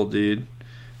 years old, dude.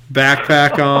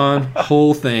 Backpack on,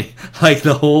 whole thing, like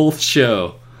the whole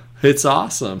show. It's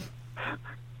awesome.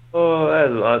 Oh,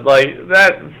 that's like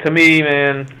that to me,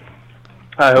 man.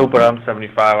 I hope when I'm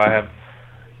 75, I have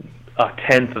a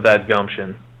tenth of that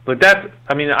gumption. But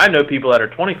I know people that are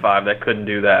 25 that couldn't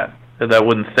do that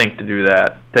wouldn't think to do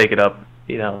that. Take it up,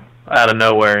 out of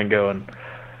nowhere and go and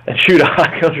shoot a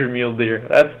high country mule deer.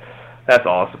 That's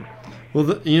awesome. Well,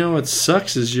 what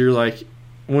sucks is you're like,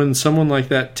 when someone like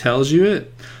that tells you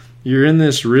it, you're in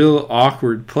this real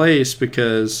awkward place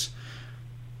because,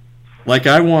 like,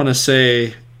 I want to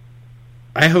say,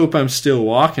 I hope I'm still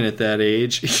walking at that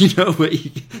age, but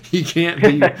you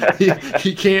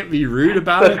can't be rude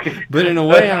about it. But in a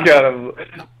way,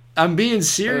 I'm being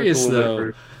serious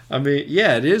though. I mean,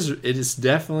 yeah, it is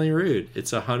definitely rude.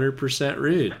 It's 100%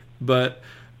 rude. But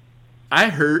I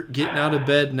hurt getting out of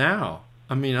bed now.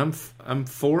 I mean, I'm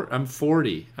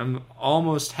 40. I'm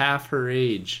almost half her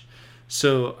age.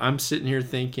 So I'm sitting here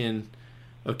thinking,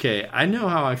 okay, I know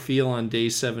how I feel on day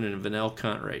 7 of an elk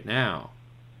hunt right now.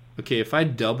 Okay, if I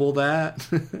double that,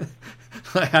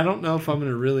 I don't know if I'm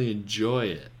going to really enjoy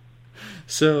it.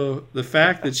 So the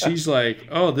fact that she's like,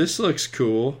 oh, this looks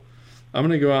cool, I'm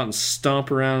going to go out and stomp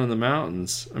around in the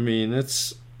mountains. I mean,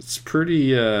 that's It's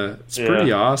pretty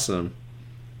awesome.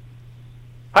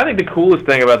 I think the coolest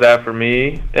thing about that for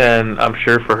me, and I'm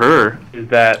sure for her, is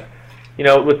that,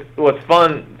 what's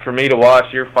fun for me to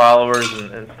watch your followers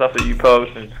and stuff that you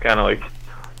post, and just kind of like,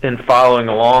 and following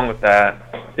along with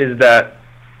that, is that,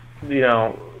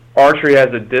 archery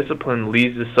as a discipline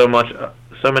leads to so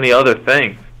many other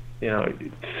things.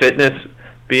 Fitness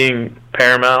being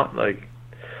paramount,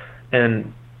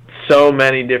 and so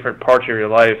many different parts of your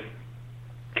life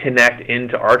connect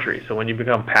into archery. So when you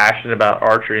become passionate about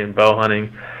archery and bow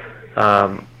hunting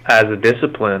as a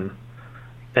discipline,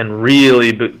 and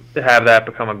really have that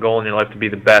become a goal in your life to be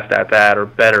the best at that or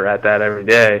better at that every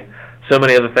day, so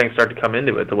many other things start to come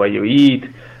into it. The way you eat,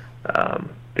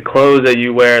 the clothes that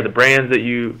you wear, the brands that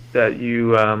you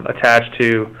attach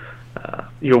to,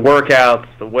 your workouts,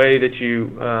 the way that you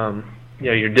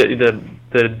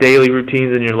the daily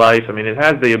routines in your life. I mean, it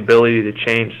has the ability to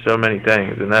change so many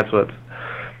things, and that's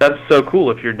so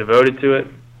cool. If you're devoted to it,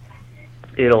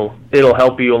 it'll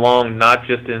help you along, not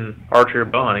just in archery or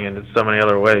bow hunting, and in so many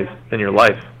other ways in your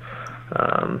life.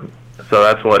 So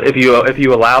that's what, if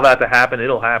you allow that to happen,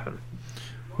 it'll happen.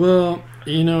 Well,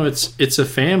 it's a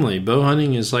family. Bow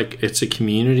hunting is it's a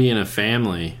community and a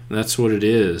family. That's what it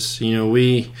is.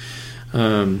 We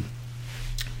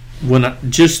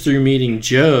just through meeting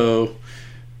Joe,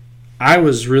 I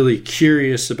was really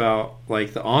curious about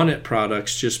the Onnit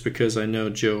products, just because I know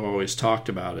Joe always talked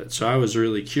about it. So I was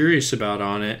really curious about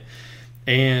Onnit,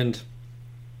 and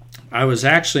I was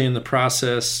actually in the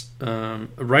process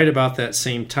right about that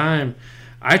same time.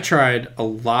 I tried a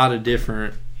lot of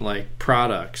different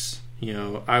products.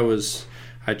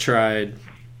 I tried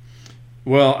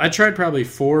probably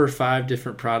 4 or 5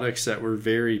 different products that were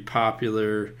very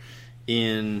popular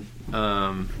in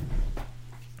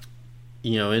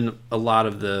in a lot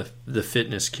of the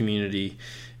fitness community.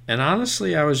 And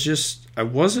honestly, I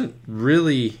wasn't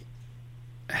really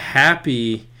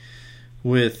happy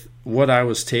with what I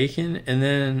was taking. And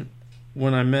then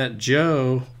when I met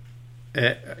Joe,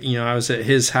 I was at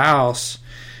his house,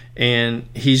 and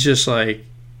he's just like,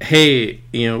 hey,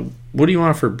 what do you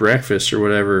want for breakfast or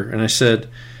whatever? And I said,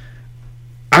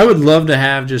 I would love to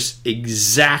have just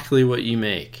exactly what you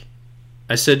make.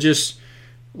 I said, just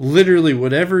literally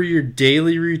whatever your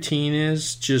daily routine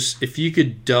is, just if you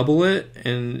could double it,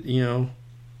 and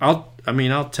I'll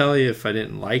tell you if I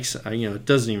didn't like, it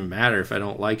doesn't even matter if I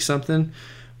don't like something,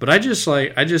 but I just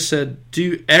said,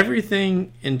 do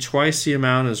everything in twice the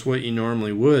amount as what you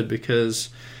normally would, because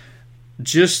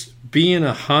just being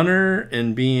a hunter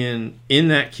and being in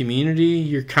that community,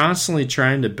 you're constantly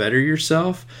trying to better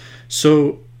yourself.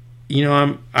 So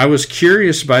I was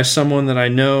curious by someone that I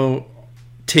know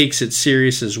takes it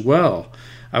serious as well.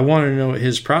 I wanted to know what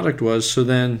his product was, so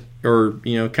then, or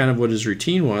kind of what his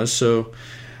routine was. So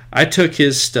I took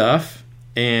his stuff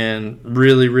and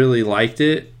really, really liked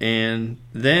it. And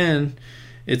then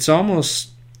it's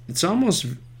almost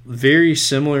very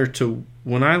similar to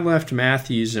when I left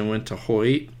Matthews and went to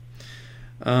Hoyt.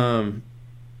 I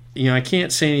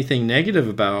can't say anything negative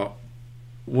about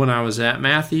when I was at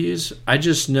Matthews. I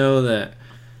just know that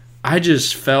I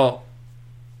just felt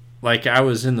like I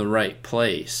was in the right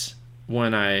place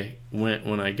when I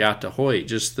got to Hoyt.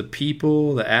 Just the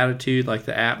people, the attitude,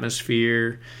 the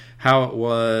atmosphere, how it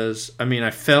was. I mean,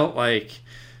 I felt like,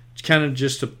 kind of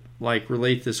just to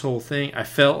relate this whole thing, I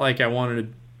felt like I wanted to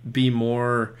be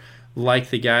more like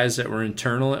the guys that were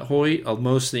internal at Hoyt.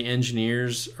 Most of the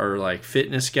engineers are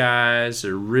fitness guys.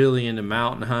 They're really into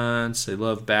mountain hunts. They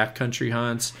love backcountry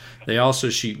hunts. They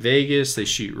also shoot Vegas. They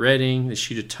shoot Redding. They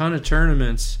shoot a ton of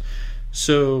tournaments.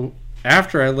 So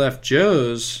after I left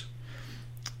Joe's,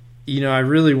 I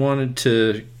really wanted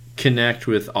to connect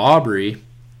with Aubrey,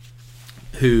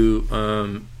 who,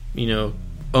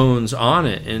 owns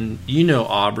Onnit. And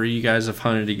Aubrey, you guys have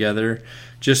hunted together.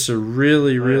 Just a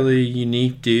really, really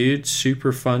unique dude,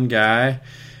 super fun guy.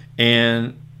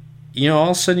 And, all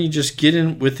of a sudden you just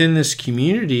get within this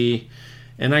community,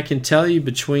 and I can tell you,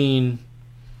 between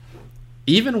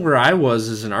even where I was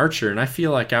as an archer, and I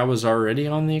feel like I was already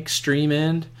on the extreme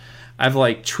end, I've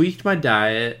tweaked my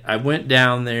diet. I went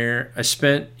down there. I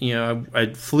spent,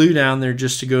 I flew down there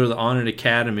just to go to the Onnit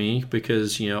Academy,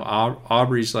 because,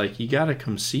 Aubrey's like, you got to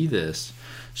come see this.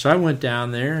 So I went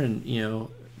down there and,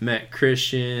 met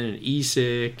Christian and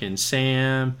Isak and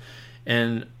Sam,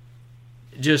 and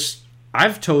just,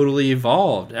 I've totally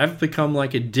evolved. I've become a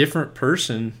different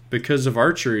person because of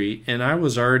archery, and I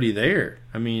was already there.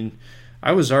 I mean,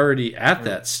 I was already at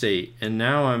that state, and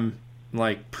now I'm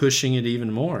pushing it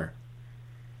even more.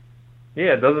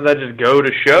 Yeah, doesn't that just go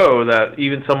to show that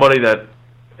even somebody that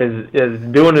is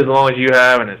doing as long as you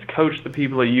have and has coached the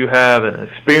people that you have and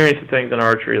experienced the things in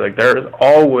archery, like there is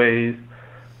always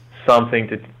something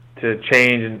to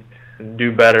change and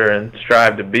do better and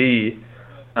strive to be.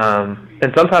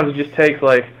 And sometimes it just takes,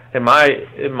 like in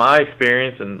my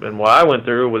experience and what I went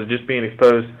through was just being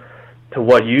exposed to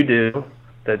what you do,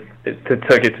 that it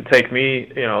took it to take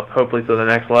me, hopefully to the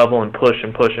next level and push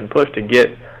and push and push to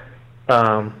get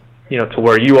to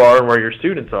where you are and where your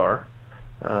students are.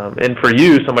 And for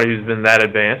you, somebody who's been that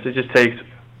advanced, it just takes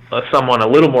someone a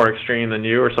little more extreme than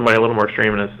you, or somebody a little more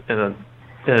extreme in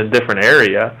a different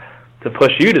area to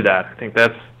push you to that. I think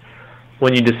that's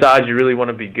when you decide you really want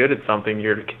to be good at something,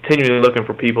 you're continually looking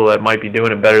for people that might be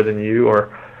doing it better than you,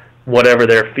 or whatever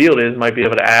their field is might be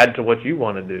able to add to what you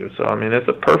want to do. So, I mean, it's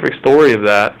a perfect story of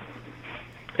that.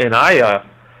 And I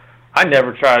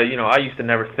never try to, I used to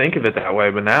never think of it that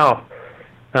way, but now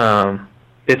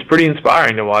it's pretty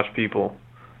inspiring to watch people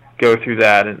go through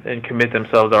that and commit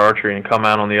themselves to archery and come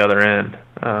out on the other end,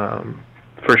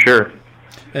 for sure.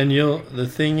 And the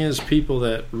thing is, people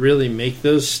that really make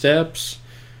those steps,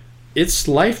 it's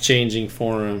life-changing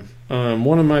for them.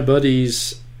 One of my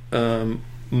buddies,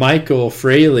 Michael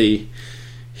Fraley,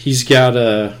 he's got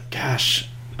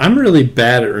I'm really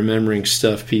bad at remembering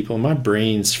stuff, people. My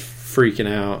brain's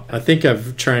freaking out. I think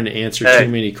I'm trying to answer too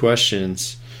many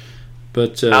questions.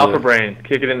 But Alpha Brain,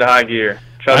 kick it into high gear.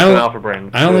 Trust in Alpha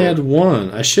Brain. I only had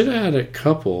one. I should have had a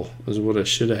couple, is what I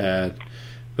should have had.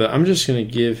 But I'm just going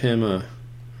to give him a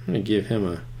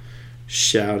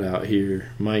shout out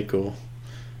here, Michael. I'm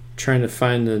trying to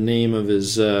find the name of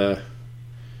his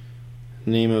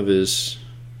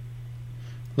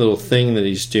little thing that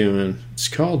he's doing. It's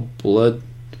called Blood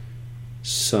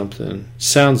something. It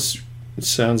sounds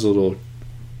a little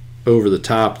over the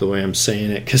top the way I'm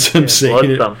saying it, because I'm saying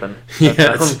it. Something.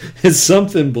 Yeah, it's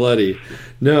something bloody.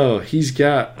 No, he's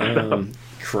got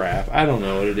crap. I don't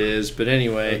know what it is, but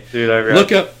anyway, dude,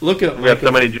 look up. We got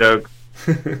so many jokes.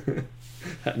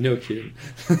 No kidding.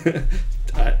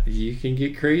 You can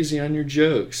get crazy on your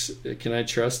jokes. Can I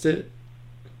trust it?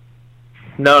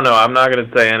 No, I'm not going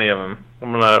to say any of them.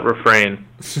 I'm going to refrain.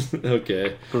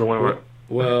 Okay. For the one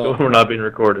well, we're not being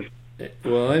recorded.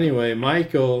 Well, anyway,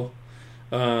 Michael,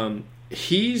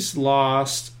 he's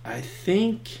lost. I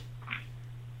think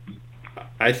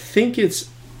it's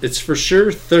for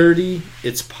sure 30.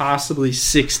 It's possibly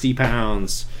 60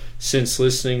 pounds since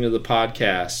listening to the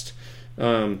podcast.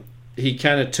 He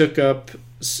kind of took up.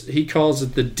 He calls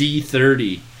it the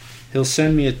D30. He'll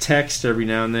send me a text every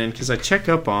now and then because I check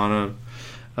up on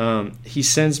him. He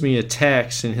sends me a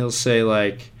text and he'll say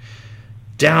like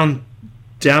down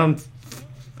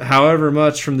however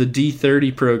much from the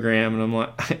D30 program, and I'm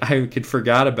like, I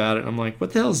forgot about it. I'm like,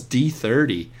 what the hell is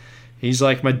D30? He's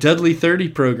like, my Dudley 30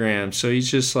 program. So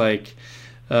he's just like,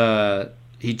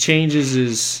 he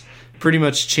pretty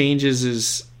much changes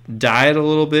his diet a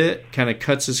little bit, kind of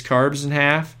cuts his carbs in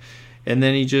half, and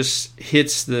then he just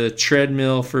hits the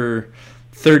treadmill for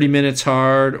 30 minutes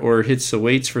hard, or hits the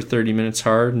weights for 30 minutes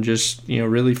hard, and just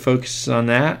really focuses on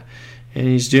that, and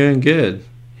he's doing good.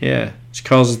 Yeah, he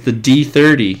calls it the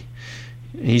D30.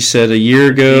 He said a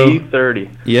year ago.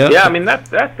 D30. Yeah. Yeah, I mean that's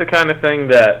the kind of thing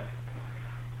that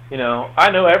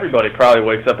I know everybody probably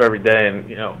wakes up every day and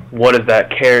what is that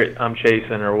carrot I'm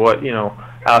chasing, or what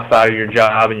outside of your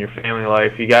job and your family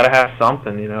life, you got to have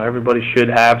something. Everybody should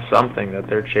have something that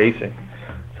they're chasing,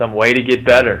 some way to get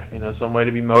better. Some way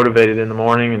to be motivated in the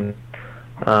morning,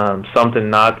 and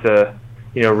something not to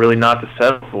really not to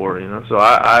settle for. So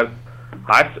I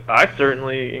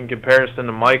certainly, in comparison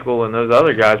to Michael and those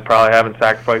other guys, probably haven't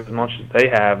sacrificed as much as they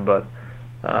have, but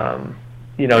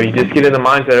you just get in the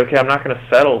mindset, okay, I'm not going to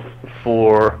settle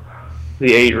for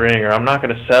the 8 ring, or I'm not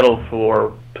going to settle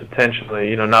for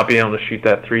potentially, not being able to shoot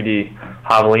that 3D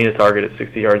javelina target at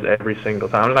 60 yards every single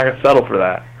time. I'm not going to settle for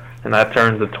that, and that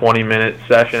turns the 20-minute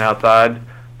session outside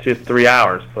to 3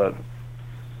 hours. But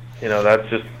that's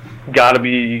just got to be.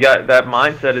 You got that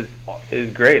mindset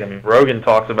is great. I mean, Rogan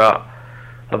talks about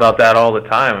that all the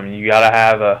time. I mean, you got to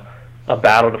have a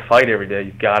battle to fight every day.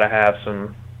 You've got to have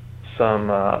some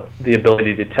the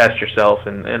ability to test yourself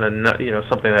in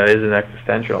something that isn't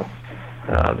existential,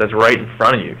 that's right in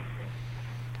front of you.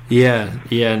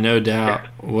 Yeah, no doubt.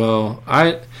 Well,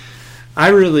 I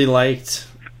really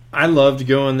I loved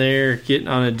going there, getting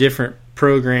on a different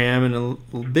program, and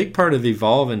a big part of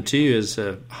evolving too as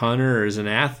a hunter or as an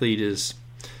athlete is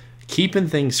keeping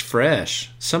things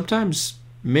fresh. Sometimes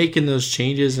making those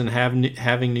changes and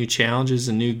having new challenges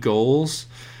and new goals,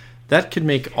 that could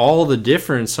make all the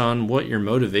difference on what your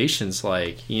motivation's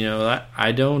like.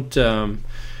 I don't,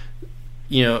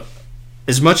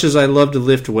 as much as I love to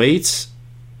lift weights,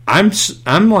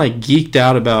 I'm like geeked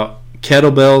out about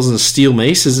kettlebells and steel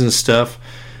maces and stuff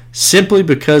simply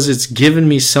because it's given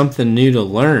me something new to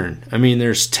learn. I mean,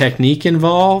 there's technique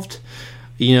involved.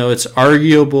 It's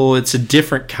arguable. It's a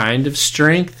different kind of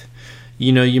strength.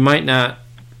 You might not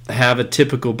have a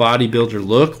typical bodybuilder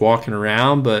look walking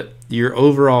around, but your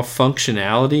overall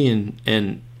functionality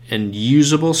and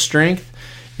usable strength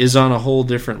is on a whole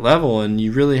different level, and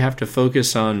you really have to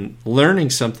focus on learning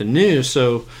something new.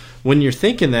 So when you're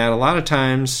thinking that, a lot of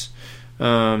times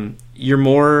you're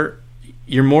more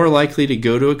likely to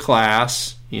go to a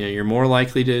class. You're more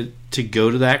likely to go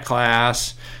to that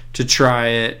class to try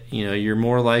it. You're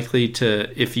more likely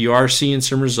to, if you are seeing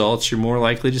some results, you're more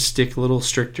likely to stick a little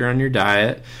stricter on your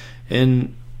diet.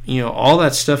 And all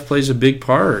that stuff plays a big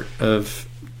part of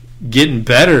getting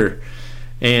better.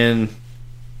 And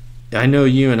I know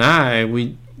you and I,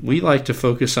 we like to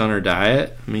focus on our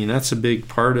diet. I mean, that's a big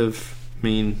part of,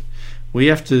 we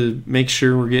have to make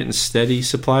sure we're getting a steady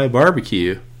supply of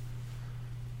barbecue.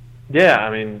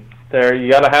 Yeah, you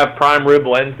got to have prime rib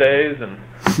Wednesdays and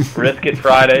brisket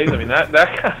Fridays. That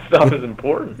kind of stuff is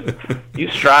important. You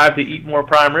strive to eat more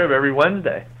prime rib every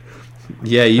Wednesday.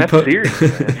 Yeah, serious,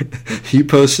 man. You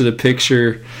posted a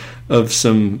picture of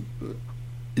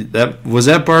was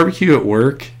that barbecue at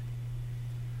work?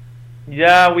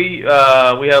 Yeah, we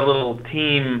had a little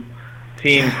team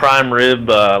prime rib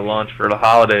lunch for the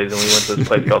holidays, and we went to this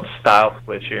place called Style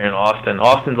Switch here in Austin.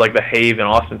 Austin's like the haven.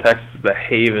 Austin, Texas is the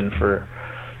haven for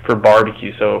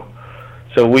barbecue. So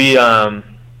we got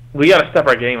to step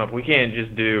our game up. We can't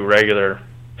just do regular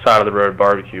side of the road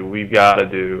barbecue. We've got to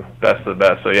do best of the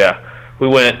best. So yeah, we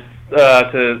went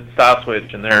to Style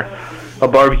Switch, and they're a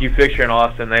barbecue fixture in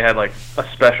Austin. They had like a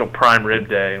special prime rib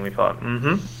day, and we thought,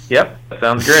 yep, that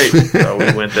sounds great. So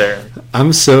we went there.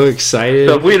 I'm so excited.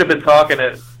 So if we'd have been talking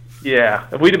at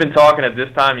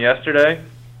this time yesterday,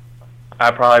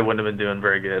 I probably wouldn't have been doing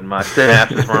very good. My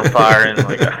synapses weren't firing.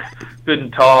 Like I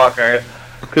couldn't talk. I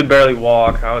could barely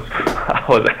walk. I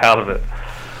was out of it.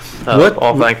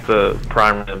 All thanks to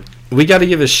prime rib. We got to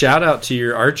give a shout out to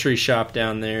your archery shop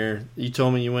down there. You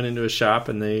told me you went into a shop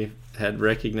and they had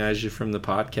recognized you from the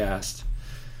podcast.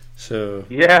 So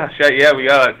yeah, we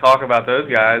gotta talk about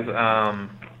those guys.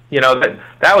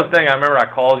 That was the thing. I remember I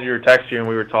called you or texted you and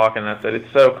we were talking. And I said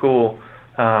it's so cool.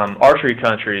 Archery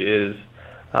country is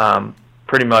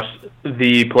pretty much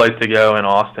the place to go in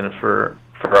Austin for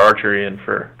archery and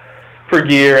for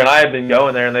gear. And I had been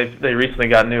going there, and they recently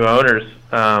got new owners.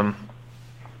 And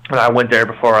I went there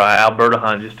before Alberta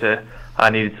hunt I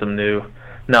needed some new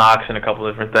knocks and a couple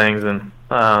different things, and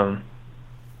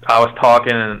I was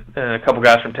talking, and a couple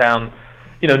guys from town,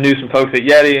 knew some folks at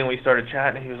Yeti, and we started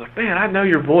chatting. And he was like, "Man, I know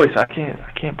your voice. I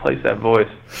can't place that voice."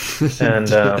 And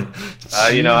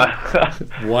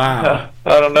wow.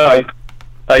 I don't know.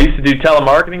 I used to do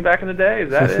telemarketing back in the day.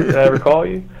 Is that it? Did I ever call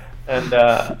you? And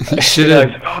I was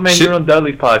like, "Oh man, you're on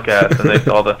Dudley's podcast," and they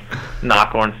saw the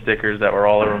Knockhorn stickers that were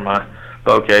all over my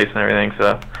bow case and everything.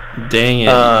 So, dang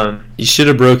it! You should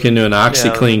have broke into an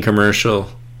OxyClean commercial.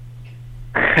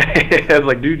 I was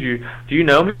like, "Dude, do you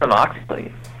know me from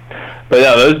OxyClean?" But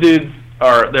yeah, those dudes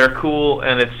they're cool,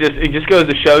 and it just goes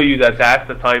to show you that that's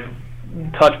the type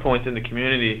of touch points in the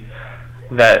community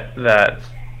that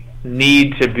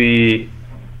need to be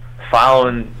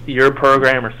following your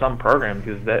program or some program,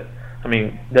 because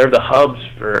they're the hubs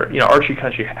for, Archery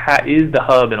Country is the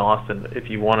hub in Austin. If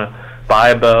you want to buy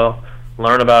a bow,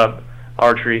 learn about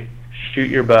archery, shoot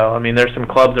your bow. There's some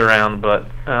clubs around, but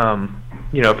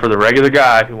for the regular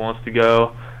guy who wants to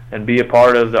go and be a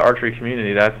part of the archery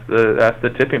community, that's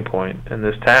the tipping point in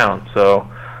this town. So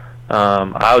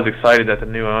I was excited that the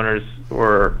new owners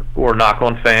were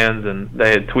Knock-On fans, and they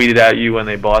had tweeted at you when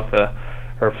they bought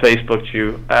or Facebooked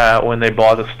you when they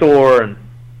bought the store, and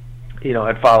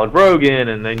had followed Rogan,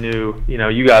 and they knew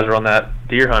you guys were on that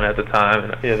deer hunt at the time,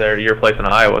 and they're at your place in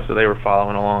Iowa, so they were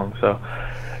following along. So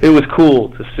it was cool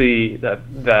to see that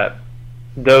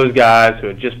those guys who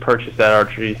had just purchased that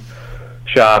archery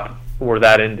shop were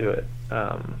that into it.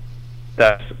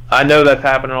 I know that's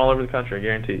happening all over the country,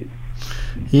 guaranteed.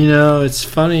 It's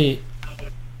funny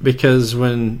because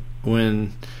when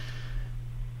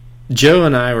Joe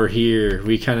and I were here,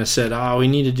 we kind of said, we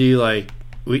need to do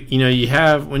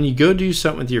when you go do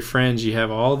something with your friends, you have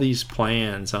all these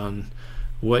plans on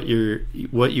what you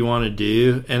want to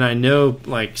do. And I know,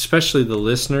 especially the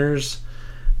listeners,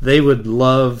 they would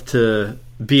love to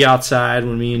be outside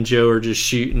when me and Joe are just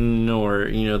shooting, or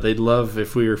they'd love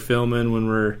if we were filming when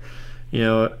we're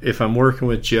if I'm working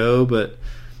with Joe. But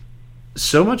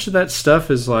so much of that stuff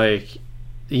is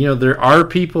there are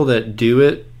people that do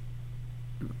it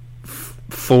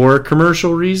for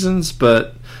commercial reasons,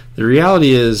 but the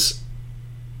reality is,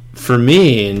 for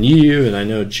me and you, and I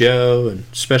know Joe, and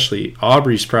especially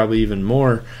Aubrey's probably even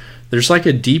more, there's like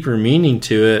a deeper meaning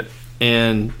to it,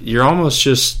 and you're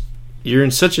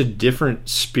in such a different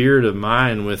spirit of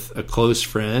mind with a close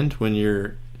friend when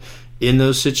you're in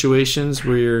those situations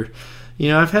where you're,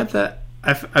 I've had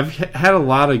a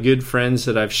lot of good friends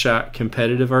that I've shot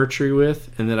competitive archery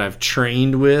with, and that I've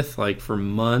trained with like for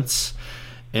months,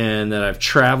 and that I've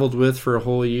traveled with for a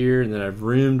whole year, and that I've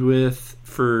roomed with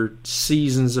for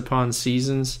seasons upon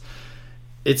seasons.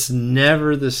 It's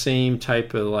never the same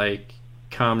type of like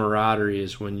camaraderie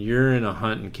as when you're in a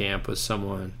hunting camp with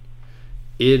someone.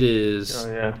 It is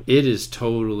It is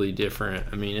totally different.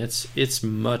 I mean, it's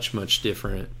much, much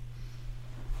different.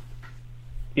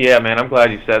 Yeah, man, I'm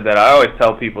glad you said that. I always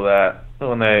tell people that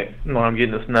when I'm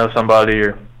getting to know somebody,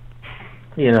 or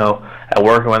at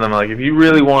work with them, like, if you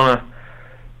really want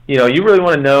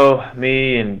to know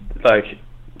me and like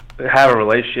have a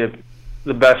relationship,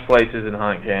 the best place is in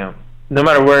hunting camp. No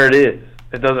matter where it is,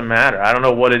 it doesn't matter. I don't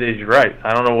know what it is. You're right.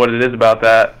 I don't know what it is about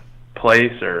that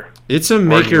place, or it's a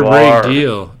make or break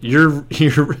deal.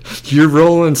 You're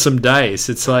rolling some dice.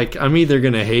 It's like, I'm either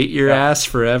gonna hate your ass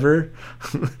forever,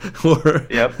 or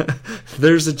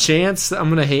there's a chance that I'm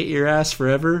gonna hate your ass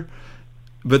forever,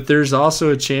 but there's also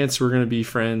a chance we're gonna be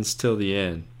friends till the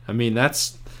end. I mean,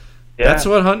 that's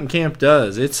what hunting camp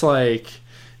does. It's like,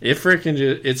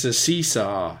 it's a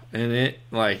seesaw, and it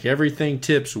like everything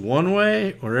tips one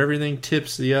way or everything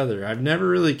tips the other. I've never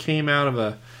really came out of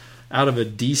a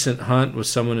decent hunt with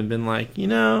someone and been like, I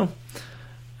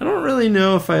don't really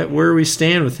know where we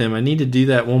stand with him. I need to do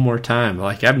that one more time.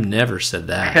 Like, I've never said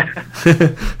that.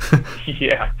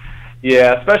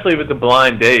 Yeah, especially with the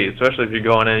blind date, especially if you're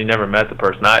going in and you never met the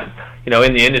person. In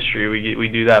the industry, we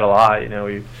do that a lot.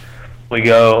 We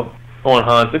go on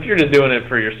hunts. If you're just doing it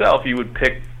for yourself, you would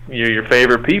pick your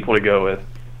favorite people to go with.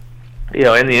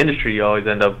 In the industry, you always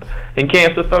end up in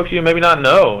camps with folks you maybe not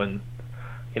know. And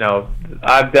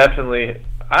I've definitely,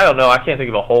 I don't know, I can't think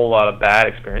of a whole lot of bad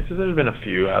experiences. There's been a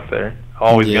few out there,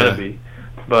 always gonna be.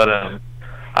 But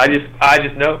I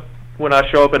just know when I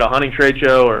show up at a hunting trade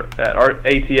show or at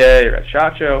ATA or at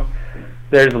SHOT Show,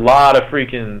 there's a lot of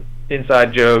freaking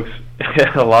inside jokes,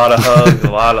 a lot of hugs,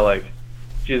 a lot of like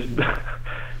just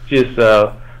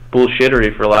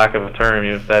bullshittery, for lack of a term,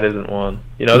 even if that isn't one.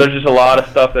 There's just a lot of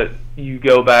stuff that you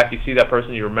go back, you see that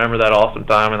person, you remember that awesome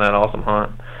time and that awesome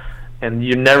hunt. And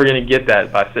you're never going to get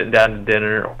that by sitting down to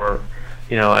dinner or,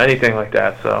 anything like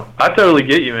that. So I totally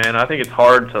get you, man. I think it's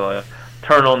hard to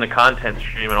turn on the content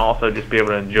stream and also just be able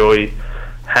to enjoy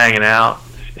hanging out,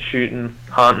 shooting,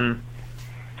 hunting,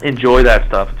 enjoy that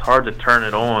stuff. It's hard to turn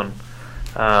it on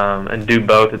and do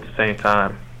both at the same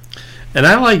time. And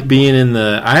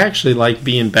I actually like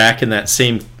being back in that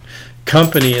same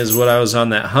company as what I was on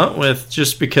that hunt with,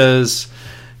 just because,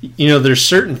 there's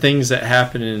certain things that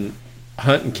happen in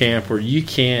hunting camp where you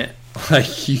can't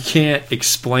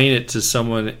explain it to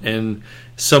someone and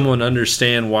someone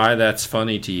understand why that's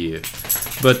funny to you.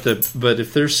 But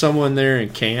if there's someone there in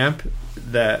camp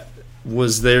that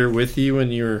was there with you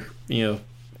when you were,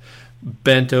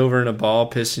 bent over in a ball,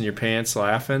 pissing your pants,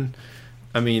 laughing,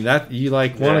 I mean, that you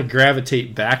want to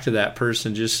gravitate back to that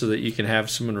person just so that you can have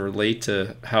someone relate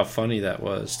to how funny that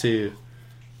was too.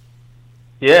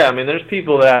 Yeah, I mean, there's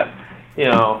people that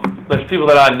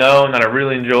I know and that I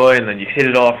really enjoy, and then you hit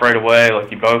it off right away.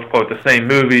 Like, you both quote the same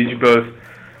movies, you both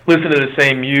listen to the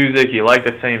same music, you like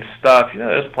the same stuff.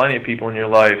 There's plenty of people in your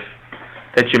life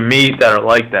that you meet that are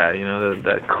like that,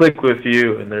 that click with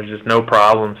you, and there's just no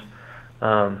problems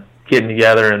getting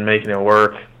together and making it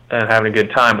work and having a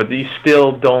good time. But you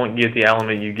still don't get the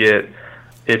element you get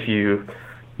if you're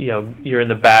in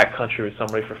the back country with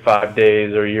somebody for 5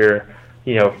 days, or you're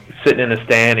sitting in a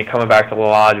stand and coming back to the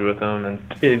lodge with them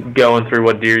and going through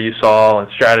what deer you saw and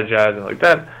strategizing like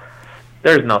that.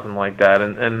 There's nothing like that.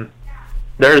 And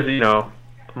there's,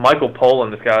 Michael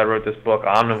Pollan, this guy that wrote this book,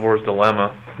 Omnivore's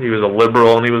Dilemma. He was a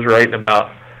liberal, and he was writing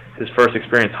about his first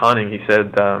experience hunting. He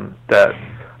said that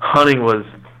hunting was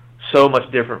so much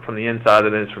different from the inside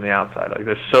than it is from the outside. Like,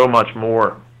 there's so much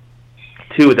more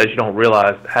to it that you don't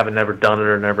realize, having never done it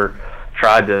or never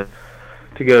tried to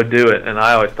go do it. And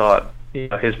I always thought,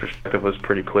 his perspective was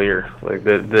pretty clear. Like,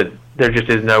 that there just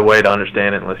is no way to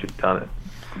understand it unless you've done it.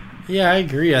 Yeah, I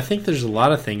agree. I think there's a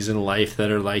lot of things in life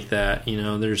that are like that.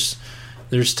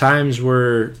 There's times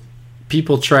where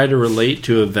people try to relate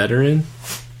to a veteran.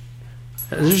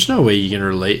 There's no way you can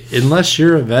relate. Unless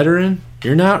you're a veteran,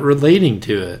 you're not relating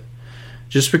to it.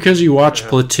 Just because you watch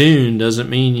Platoon doesn't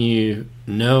mean you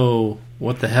know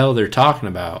what the hell they're talking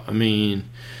about. I mean,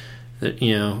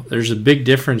 there's a big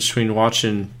difference between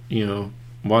watching,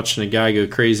 watching a guy go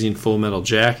crazy in Full Metal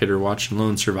Jacket or watching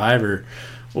Lone Survivor,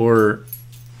 or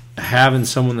having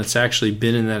someone that's actually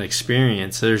been in that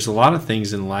experience. There's a lot of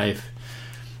things in life,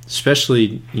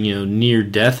 especially,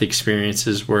 near-death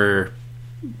experiences where,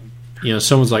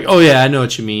 someone's like, oh, yeah, I know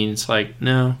what you mean. It's like,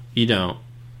 no, you don't.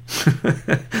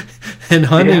 And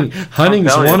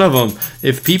hunting's one of them.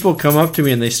 If people come up to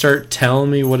me and they start telling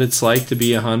me what it's like to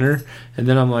be a hunter, and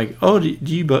then I'm like, oh, do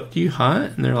you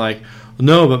hunt? And they're like,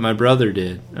 no, but my brother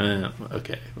did.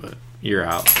 Okay, but you're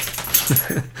out.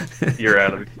 You're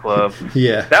out of the club.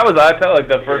 Yeah. That was, I felt like,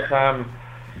 the first time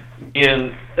me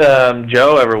and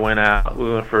Joe ever went out.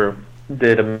 We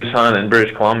did a moose hunt in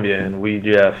British Columbia, and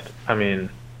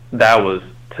that was,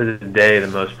 to this day, the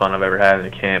most fun I've ever had in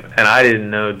a camp. And I didn't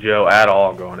know Joe at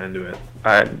all going into it.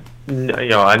 I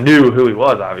knew who he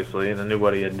was, obviously, and I knew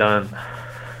what he had done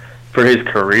for his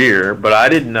career, but I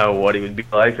didn't know what he would be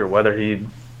like or whether he'd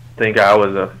think I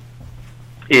was a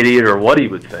idiot or what he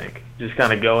would think. Just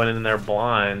kind of going in there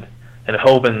blind and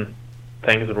hoping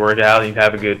things would work out and you'd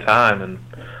have a good time. And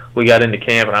we got into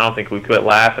camp, and I don't think we quit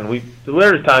laughing.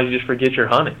 There's times you just forget you're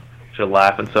hunting. You're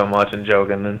laughing so much and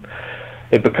joking, and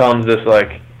it becomes this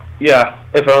like, yeah,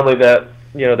 if only that,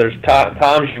 there's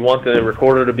times you want the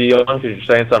recorder to be on because you're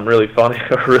saying something really funny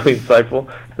or really insightful,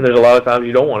 and there's a lot of times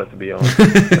you don't want it to be on.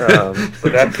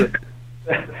 But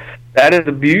that is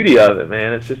the beauty of it,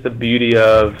 man. It's just the beauty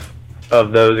of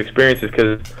those experiences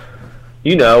because,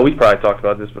 we probably talked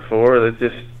about this before. It's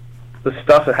just the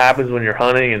stuff that happens when you're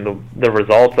hunting and the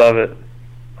results of it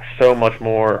are so much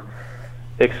more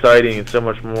exciting and so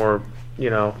much more,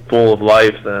 full of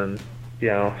life than,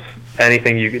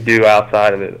 anything you could do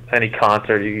outside of it. Any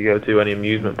concert you could go to, any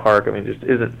amusement park. There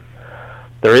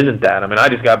isn't that. I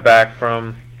just got back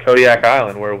from Kodiak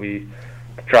Island where we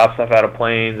dropped stuff out of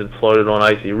planes and floated on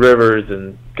icy rivers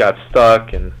and got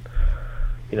stuck and,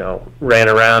 ran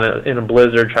around in a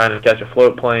blizzard trying to catch a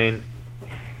float plane.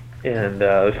 And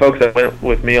the folks that went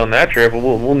with me on that trip,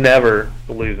 we'll never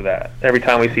lose that. Every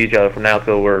time we see each other from now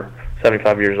till we're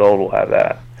 75 years old, we'll have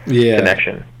that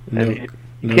connection.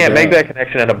 You can't make that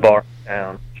connection at a bar in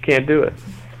town. You can't do it.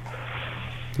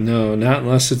 No, not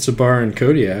unless it's a bar in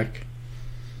Kodiak.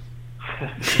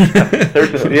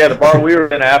 The bar we were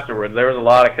in afterwards, there was a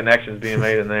lot of connections being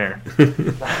made in there.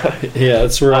 Yeah,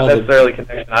 that's where not necessarily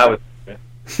connection I was.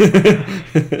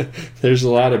 There's a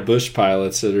lot of bush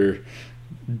pilots that are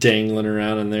dangling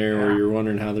around in there where you're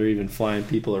wondering how they're even flying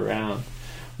people around.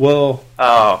 Well,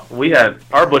 we had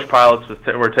our bush pilots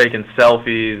were taking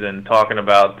selfies and talking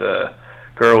about the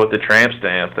girl with the tramp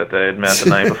stamp that they had met the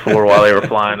night before while they were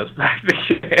flying us back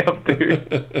to camp,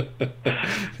 dude.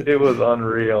 It was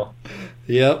unreal.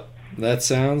 Yep, that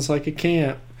sounds like a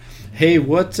camp. Hey,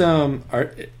 what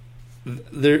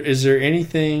is there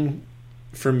anything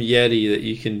from Yeti that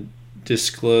you can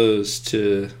disclose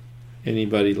to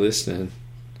anybody listening?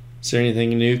 Is there anything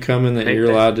new coming that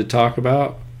you're allowed to talk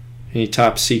about? Any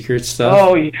top secret stuff?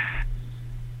 Oh,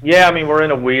 yeah. We're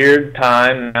in a weird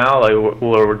time now.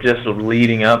 We're just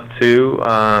leading up to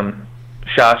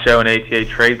SHOT Show and ATA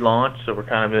trade launch, so we're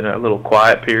kind of in a little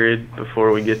quiet period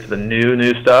before we get to the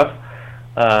new stuff.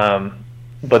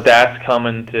 But that's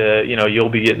coming to, you'll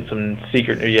be getting some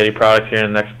secret new Yeti products here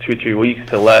in the next 2-3 weeks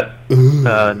to let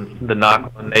the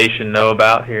Nock Nation know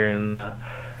about here in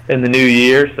the new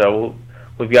year. So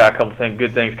we've got a couple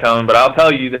good things coming. But I'll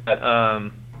tell you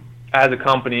that as a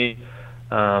company,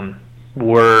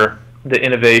 the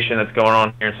innovation that's going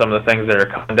on here and some of the things that are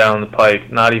coming down the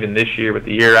pike, not even this year, but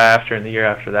the year after and the year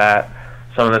after that,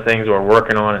 some of the things we're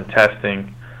working on and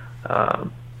testing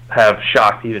have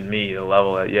shocked even me, the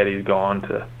level that Yeti's gone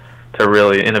to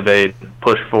really innovate and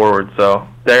push forward. So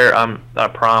I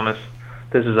promise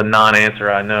this is a non-answer,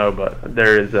 I know, but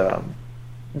there's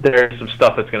some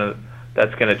stuff that's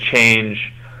gonna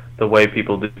change the way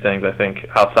people do things, I think,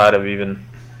 outside of even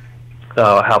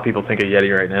how people think of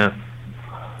Yeti right now.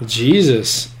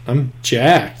 Jesus, I'm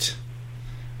jacked.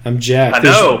 I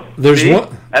know.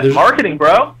 That's marketing,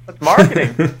 bro. That's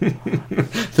marketing.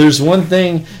 There's one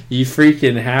thing you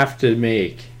freaking have to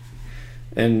make,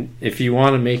 and if you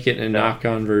want to make it in a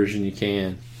knock-on version, you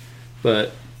can.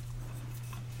 But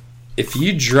if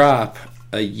you drop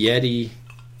a Yeti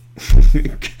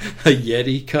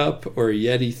cup or a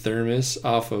Yeti thermos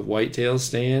off a whitetail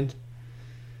stand,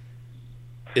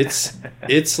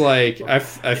 it's like I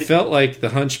felt like the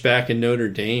Hunchback in Notre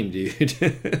Dame, dude.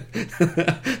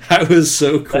 I was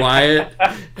so quiet,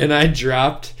 and I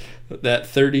dropped that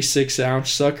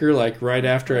 36-ounce sucker like right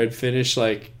after I'd finished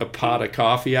like a pot of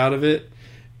coffee out of it,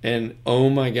 and oh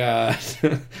my god,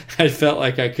 I felt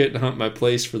like I couldn't hunt my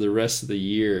place for the rest of the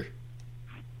year.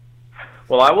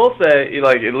 Well, I will say,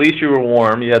 like, at least you were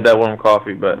warm. You had that warm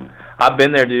coffee. But I've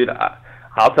been there, dude.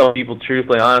 I'll tell people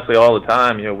truthfully, honestly, all the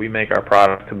time. We make our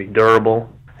product to be durable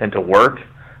and to work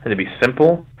and to be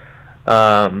simple.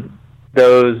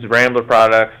 Those Rambler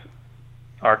products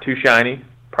are too shiny,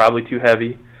 probably too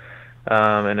heavy,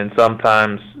 and then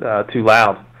sometimes too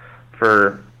loud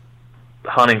for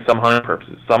some hunting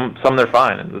purposes. Some they're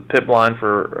fine. And the pit blind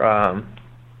for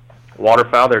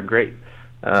waterfowl, they're great.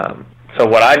 So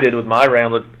what I did with my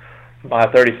Rambler, my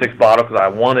 36 bottle, because I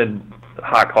wanted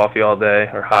hot coffee all day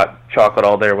or hot chocolate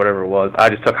all day or whatever it was, I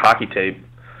just took hockey tape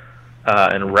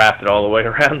and wrapped it all the way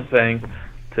around the thing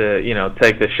to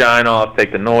take the shine off,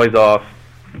 take the noise off,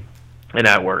 and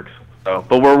that works. So,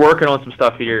 but we're working on some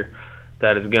stuff here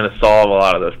that is going to solve a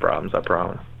lot of those problems, I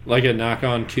promise. Like a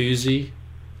knock-on koozie?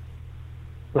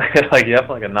 like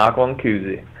a knock-on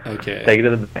koozie. Okay. Take it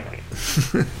to the bank.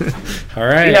 All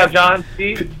right. Yeah, John,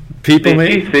 people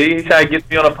may he tried to get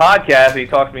me on a podcast. He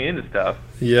talks me into stuff.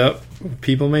 Yep.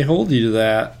 People may hold you to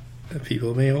that.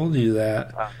 People may hold you to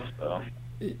that. I hope so.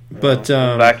 But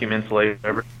vacuum insulated,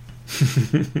 whatever.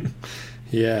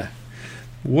 Yeah.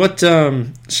 What so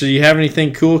you have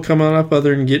anything cool coming up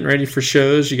other than getting ready for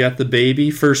shows? You got the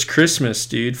baby, first Christmas,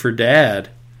 dude, for Dad.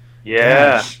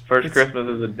 Yeah. Gosh, first Christmas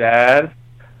as a dad.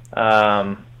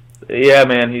 Yeah,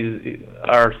 man,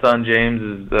 our son James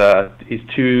is he's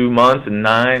 2 months and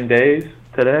 9 days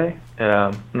today.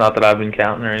 Not that I've been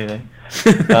counting or anything.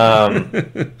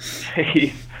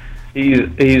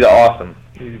 He's awesome.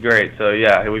 He's great. So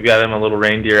yeah, we've got him a little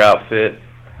reindeer outfit.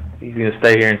 He's gonna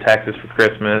stay here in Texas for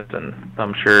Christmas, and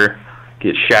I'm sure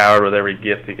get showered with every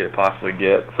gift he could possibly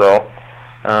get. So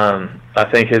I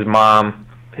think his mom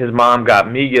got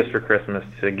me gifts for Christmas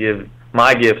to give.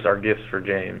 My gifts are gifts for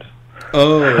James.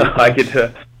 Oh, I get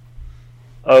to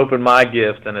open my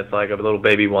gift, and it's like a little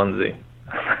baby onesie.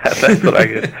 That's what I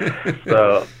get.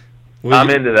 So I'm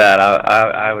into that.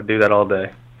 I would do that all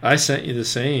day. I sent you the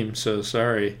same, so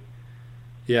sorry.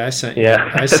 Yeah, I sent you a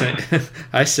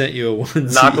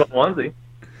onesie. Knock on onesie.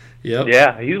 Yep.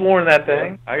 Yeah, he's worn that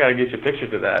thing. I gotta get you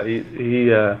pictures of that.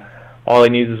 He all he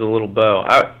needs is a little bow.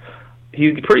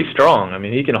 He's pretty strong. I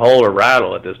mean, he can hold or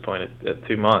rattle at this point at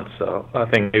 2 months. So I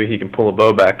think maybe he can pull a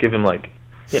bow back. Give him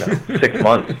 6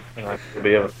 months, to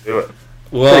be able to do it.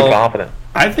 Well, pretty confident.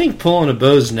 I think pulling a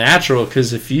bow is natural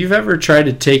because if you've ever tried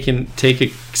to take a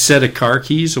set of car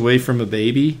keys away from a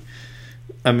baby,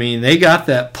 I mean, they got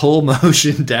that pull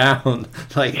motion down.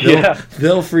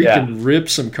 They'll freaking rip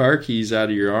some car keys out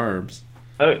of your arms.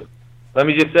 Let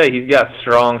me just say, he's got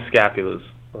strong scapulas.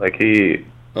 He's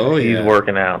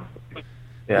working out.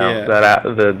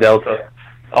 The delta,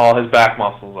 all his back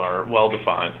muscles are well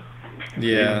defined.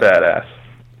 Yeah, he's badass.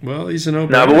 Well, he's an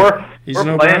O'Brien. No, but he's we're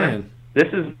an planning.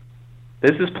 O'Brien.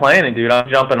 This is planning, dude. I'm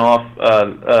jumping off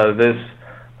this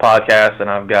podcast, and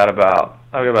I've got about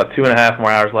 2.5 more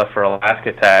hours left for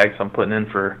Alaska tags. I'm putting in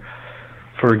for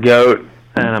goat,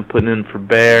 and I'm putting in for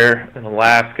bear in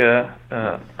Alaska.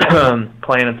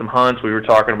 Planning some hunts. We were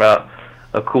talking about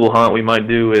a cool hunt we might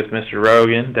do with Mr.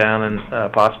 Rogan down in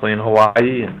possibly in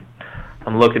Hawaii, and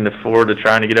I'm looking forward to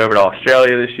trying to get over to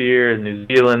Australia this year and New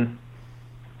Zealand,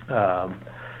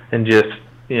 and just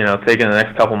taking the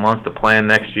next couple months to plan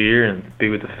next year and be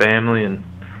with the family and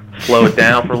slow it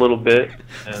down for a little bit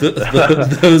and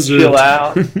chill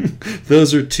out.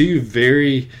 Those are two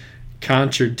very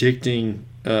contradicting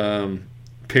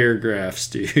paragraphs,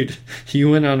 dude.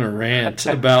 You went on a rant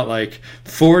about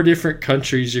 4 different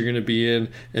countries you're going to be in,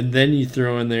 and then you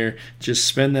throw in there just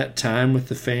spend that time with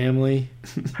the family.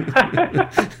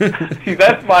 See,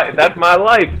 that's my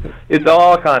life. It's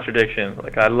all a contradiction.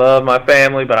 I love my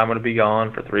family, but I'm going to be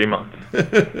gone for 3 months.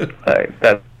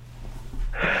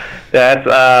 That's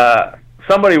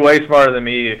somebody way smarter than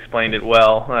me explained it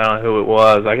well. I don't know who it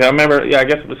was. I remember. Yeah, I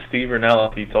guess it was Steve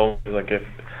Rinella. He told me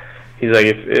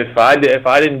if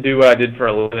I didn't do what I did for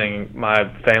a living, my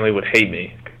family would hate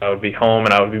me. I would be home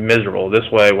and I would be miserable. This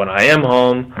way, when I am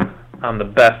home, I'm the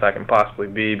best I can possibly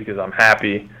be because I'm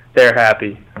happy. They're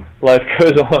happy. Life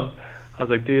goes on. I was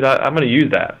like, dude, I'm going to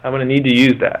use that. I'm going to need to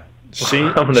use that.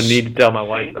 I'm going to need to tell my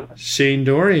wife that. Shane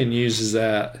Dorian uses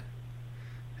that.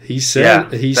 He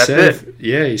said if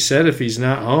he's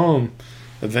not home,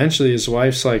 eventually his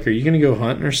wife's like, are you going to go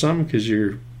hunting or something? Because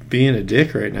you're being a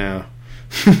dick right now.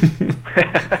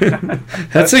 I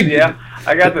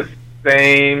got the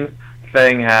same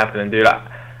thing happening, dude.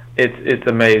 It's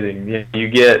amazing.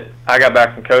 I got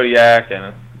back from Kodiak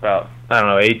and about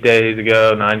 9 days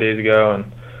ago,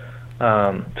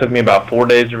 and took me about 4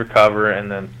 days to recover,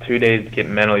 and then 2 days to get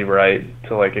mentally right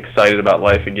to excited about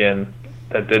life again.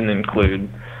 That didn't include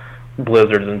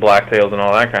blizzards and blacktails and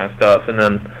all that kind of stuff. And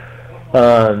then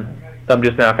I'm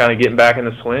just now kind of getting back in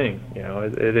the swing.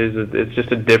 It's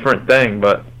just a different thing.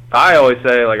 But I always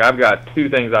say, like, I've got two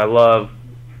things I love,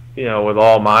 with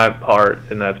all my heart,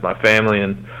 and that's my family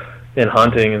and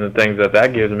hunting and the things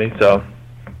that gives me. So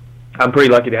I'm pretty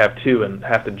lucky to have two and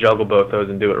have to juggle both those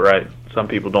and do it right. Some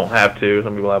people don't have two.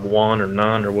 Some people have one or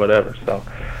none or whatever. So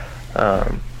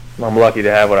I'm lucky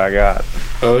to have what I got.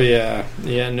 Oh, yeah.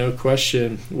 Yeah, no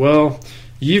question. Well,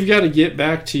 you've got to get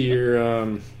back to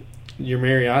your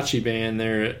mariachi band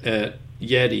there at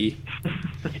Yeti.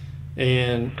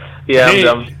 And yeah,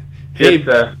 I'm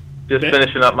just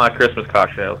finishing up my Christmas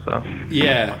cocktail. So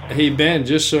yeah, hey Ben,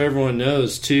 just so everyone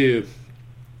knows too,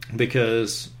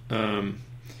 because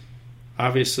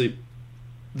obviously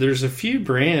there's a few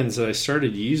brands that I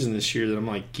started using this year that I'm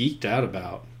like geeked out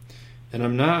about,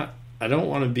 and I don't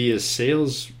want to be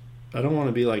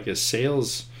like a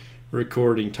sales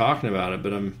recording talking about it,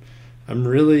 but I'm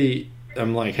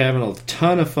like having a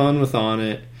ton of fun with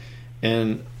Onnit.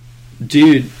 And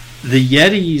dude, the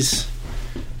Yetis,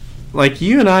 like,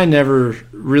 you and I never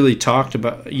really talked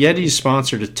about. Yeti's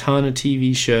sponsored a ton of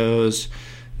TV shows.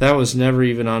 That was never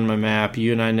even on my map.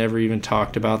 You and I never even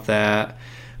talked about that.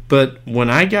 But when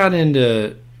I got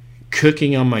into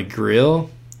cooking on my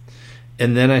grill,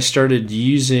 and then I started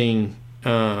using,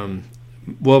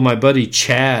 my buddy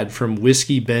Chad from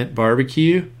Whiskey Bent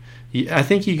Barbecue. I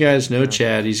think you guys know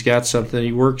Chad. He's got something.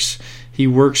 He works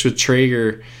with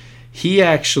Traeger. He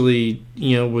actually,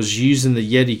 was using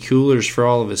the Yeti coolers for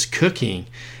all of his cooking.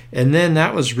 And then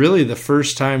that was really the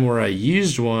first time where I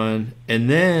used one. And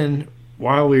then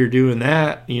while we were doing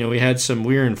that, we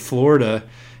were in Florida,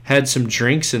 had some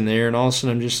drinks in there, and all of a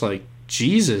sudden I'm just like,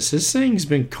 Jesus, this thing's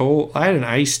been cold. I had an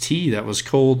iced tea that was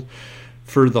cold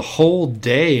for the whole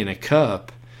day in a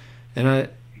cup. And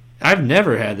I've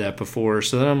never had that before.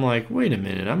 So then I'm like, wait a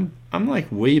minute, I'm like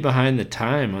way behind the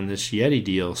time on this Yeti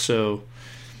deal. So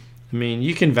I mean,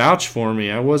 you can vouch for me.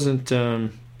 I wasn't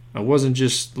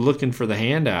just looking for the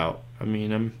handout. I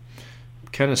mean, I'm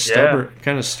kind of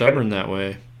stubborn that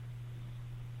way.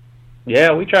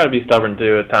 Yeah, we try to be stubborn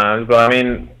too at times, but I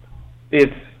mean,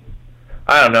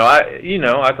 I don't know.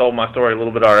 I told my story a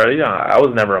little bit already. I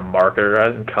was never a marketer. I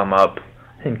didn't come up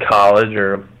in college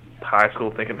or high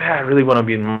school thinking, man, I really want to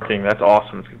be in marketing. That's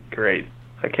awesome. It's great.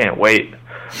 I can't wait.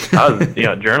 I was,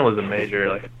 a journalism major.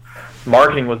 Like,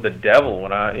 marketing was the devil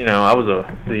when I was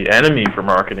the enemy for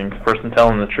marketing, the person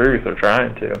telling the truth or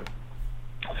trying to.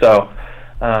 So,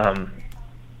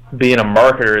 being a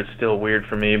marketer is still weird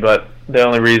for me. But the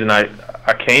only reason I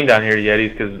came down here to Yeti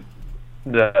is because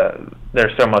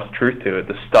there's so much truth to it.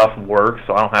 The stuff works,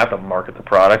 so I don't have to market the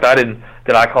product.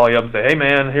 Did I call you up and say, hey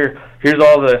man, here's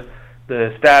all the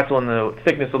stats on the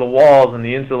thickness of the walls and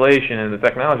the insulation and the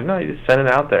technology? No, you just send it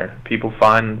out there. People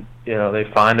find they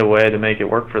find a way to make it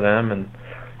work for them. And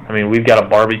I mean, we've got a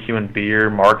barbecue and beer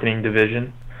marketing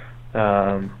division,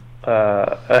 and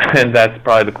that's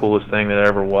probably the coolest thing that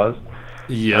ever was.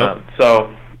 Yep.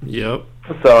 Yep.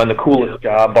 So, and the coolest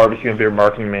job, barbecue and beer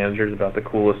marketing manager, is about the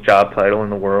coolest job title in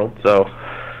the world. So,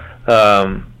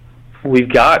 we've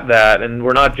got that, and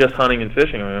we're not just hunting and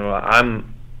fishing. I mean,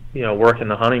 I'm, working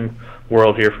the hunting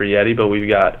world here for Yeti, but we've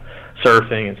got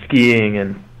surfing and skiing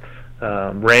and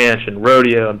ranch and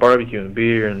rodeo and barbecue and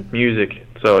beer and music.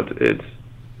 So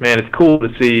it's cool to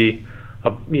see,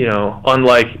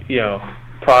 unlike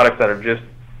products that are just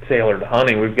tailored to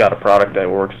hunting, we've got a product that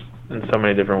works in so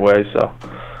many different ways. So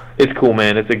it's cool,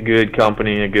 man. It's a good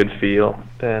company, a good feel,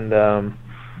 and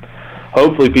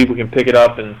hopefully people can pick it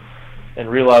up and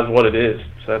realize what it is.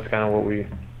 So that's kind of what we.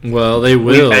 Well, they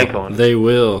will. They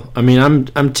will. I mean,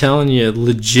 I'm telling you,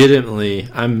 legitimately,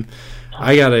 I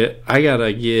gotta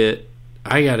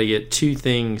get two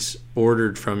things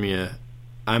ordered from you.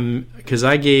 Because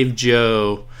I gave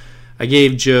Joe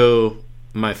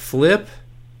my flip,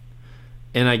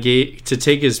 and I gave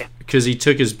because he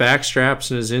took his back straps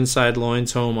and his inside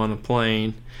loins home on a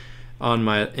plane in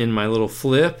my little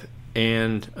flip,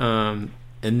 and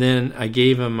then I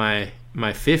gave him my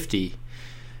 50,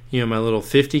 my little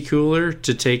 50 cooler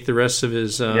to take the rest of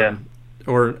his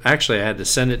or actually I had to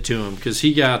send it to him because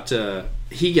he got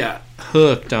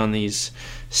hooked on these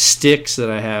sticks that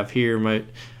I have here. I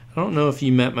don't know if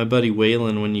you met my buddy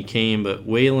Waylon when you came, but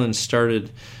Waylon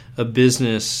started a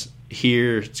business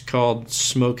here. It's called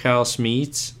Smokehouse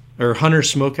Meats or Hunter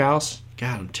Smokehouse.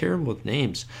 God, I'm terrible with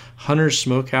names. Hunter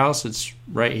Smokehouse. It's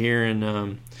right here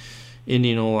in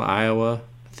Indianola, Iowa.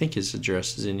 I think his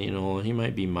address is Indianola. He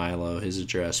might be Milo, his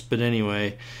address. But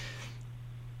anyway,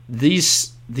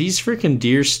 these freaking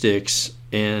deer sticks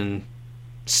and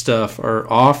stuff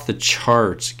are off the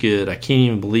charts good. I can't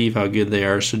even believe how good they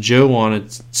are. So Joe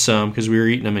wanted some because we were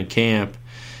eating them in camp,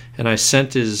 and I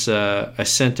sent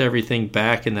everything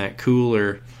back in that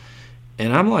cooler,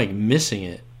 and I'm like missing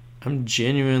it. I'm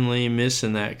genuinely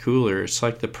missing that cooler. It's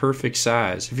like the perfect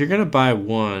size. If you're gonna buy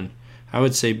one, I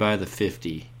would say buy the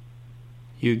 50.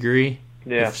 You agree?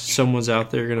 Yeah. If someone's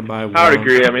out there gonna buy one, I would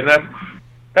agree. I mean,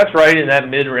 that's right in that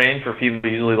mid range for people who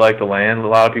usually like to land. A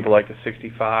lot of people like the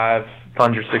 65,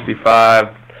 Tundra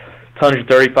 65, Tundra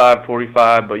 35,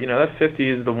 45. But that 50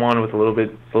 is the one with a little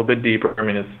bit deeper. I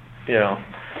mean, it's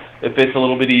it fits a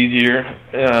little bit easier.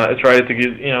 It's right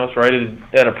it's right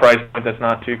at a price point that's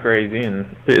not too crazy,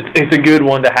 and it's a good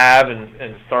one to have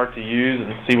and start to use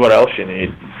and see what else you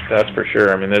need. That's for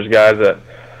sure. I mean, there's guys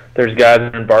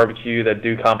in barbecue that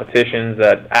do competitions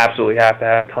that absolutely have to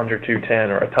have a Tundra 210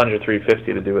 or a Tundra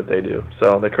 350 to do what they do.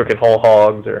 So they're cooking whole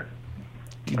hogs or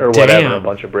whatever, a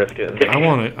bunch of brisket. I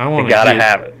want you gotta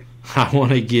have it. I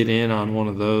want to get in on one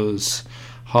of those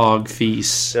hog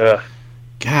feasts.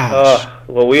 Gosh.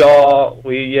 Well, we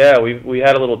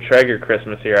had a little Traeger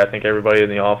Christmas here. I think everybody in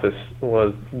the office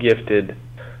was gifted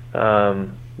by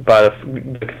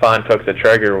the fine folks at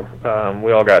Traeger.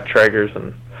 We all got Traegers,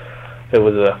 and it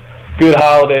was a good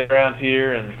holiday around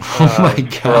here and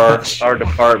for our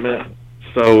department.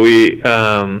 So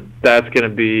that's going to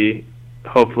be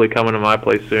hopefully coming to my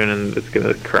place soon, and it's going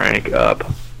to crank up.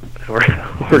 We're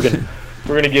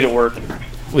going to get it working.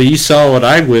 Well, you saw what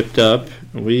I whipped up.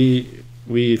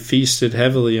 We feasted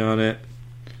heavily on it.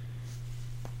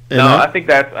 And I think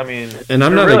that's. I mean, and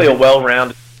I'm not really a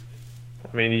well-rounded.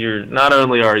 I mean, not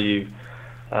only are you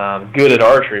good at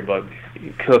archery, but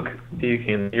you cook.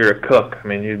 You're a cook. I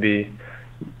mean,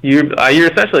 you're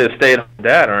essentially a stay-at-home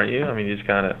dad, aren't you? I mean, you just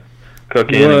kind of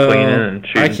cooking and cleaning and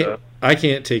shooting stuff. I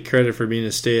can't take credit for being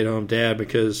a stay-at-home dad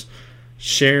because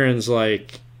Sharon's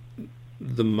like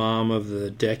the mom of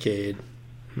the decade.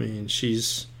 I mean,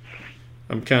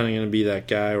 I'm kind of going to be that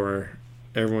guy where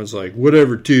everyone's like,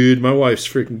 whatever, dude, my wife's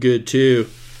freaking good too.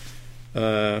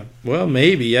 Well,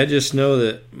 maybe. I just know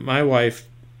that my wife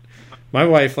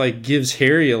like gives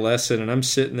Harry a lesson, and I'm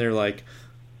sitting there like,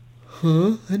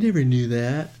 huh? I never knew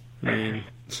that. I mean,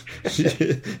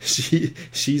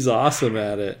 she's awesome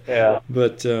at it. Yeah.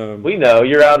 But we know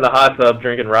you're out in the hot tub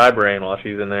drinking rye brain while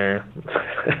she's in there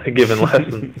giving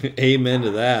lessons. Amen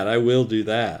to that. I will do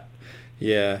that.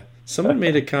 Yeah. Someone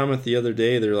made a comment the other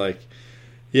day. They're like,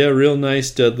 yeah, real nice,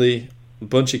 Dudley. A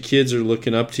bunch of kids are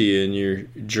looking up to you and you're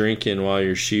drinking while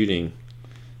you're shooting.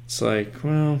 It's like,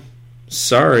 well,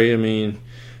 sorry. I mean,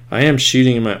 I am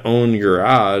shooting in my own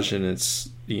garage, and it's,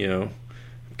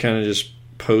 kind of just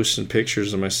posting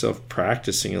pictures of myself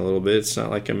practicing a little bit. It's not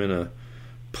like I'm in a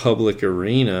public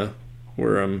arena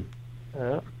where I'm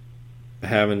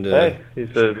having to... Hey, he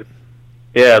said,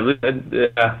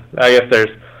 I guess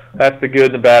that's the good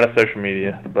and the bad of social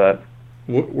media, but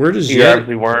where does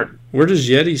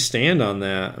Yeti stand on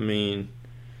that? I mean,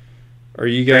 are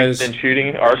you guys in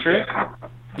shooting archery?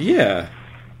 Yeah,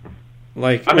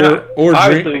 like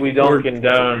obviously we don't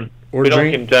condone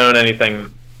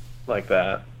anything like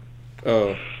that.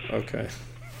 Oh, okay.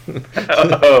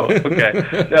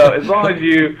 Okay. No, as long as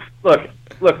you look,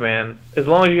 man. As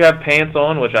long as you have pants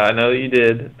on, which I know that you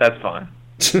did, that's fine.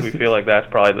 We feel like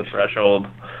that's probably the threshold.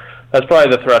 That's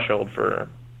probably the threshold for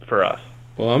us.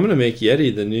 Well, I'm going to make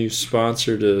Yeti the new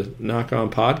sponsor to Knock On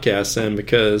Podcast then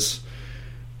because,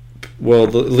 well,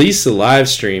 at least the live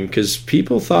stream, because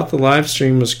people thought the live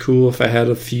stream was cool if I had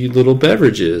a few little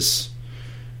beverages.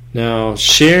 Now,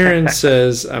 Sharon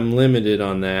says I'm limited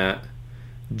on that.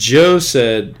 Joe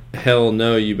said, hell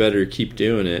no, you better keep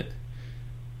doing it.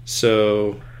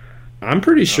 So I'm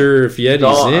pretty sure if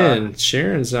Yeti's in,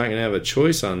 Sharon's not going to have a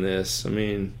choice on this. I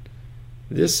mean...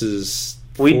 This is...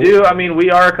 We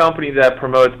are a company that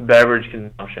promotes beverage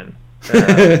consumption.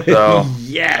 So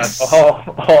yes! That's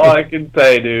all I can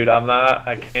say, dude.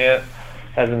 I can't,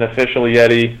 as an official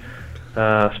Yeti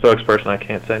spokesperson, I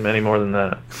can't say many more than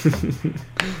that.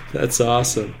 That's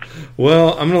awesome.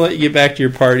 Well, I'm going to let you get back to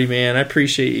your party, man. I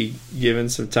appreciate you giving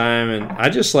some time, and I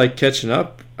just like catching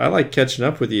up. I like catching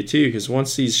up with you, too, because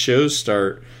once these shows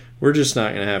start, we're just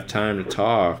not going to have time to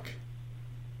talk.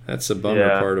 That's the bummer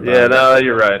part about it. Yeah, no,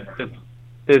 you're right.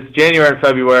 It's January and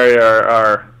February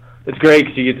it's great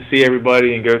because you get to see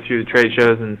everybody and go through the trade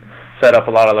shows and set up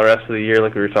a lot of the rest of the year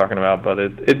like we were talking about. But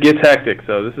it gets hectic,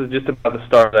 so this is just about the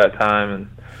start of that time,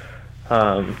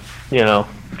 and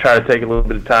try to take a little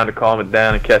bit of time to calm it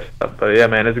down and catch up. But yeah,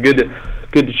 man, it's good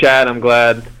to chat. I'm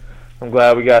glad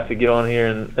we got to get on here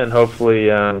and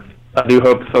hopefully I do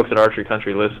hope the folks at Archery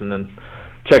Country listen and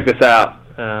check this out.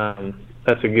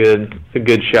 That's a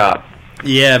good shop.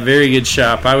 Yeah, very good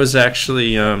shop. I was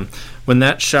actually when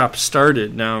that shop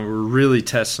started. Now we're really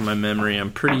testing my memory.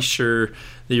 I'm pretty sure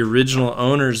the original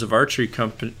owners of Archery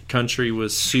Country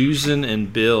was Susan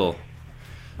and Bill,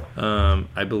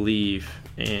 I believe.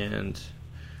 And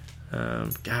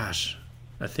gosh,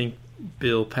 I think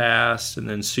Bill passed, and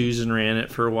then Susan ran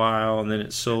it for a while, and then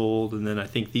it sold, and then I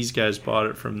think these guys bought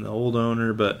it from the old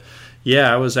owner. But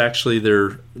yeah, I was actually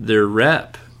their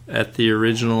rep at the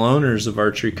original owners of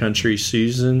Archery Country,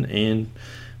 Susan and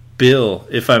Bill.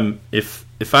 If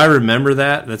I remember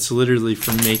that, that's literally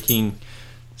from making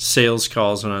sales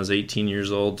calls when I was 18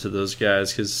 years old to those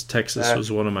guys, because Texas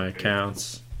was one of my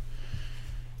accounts.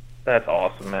 That's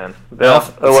awesome, man.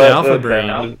 Alpha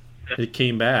Brain. It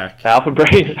came back. Alpha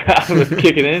Brain was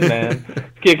kicking in, man.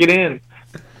 Kicking in.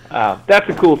 That's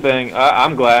a cool thing.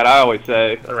 I'm glad. I always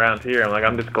say around here,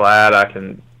 I'm just glad I've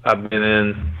been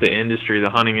in the industry, the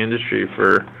hunting industry,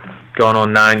 for going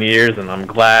on 9 years, and I'm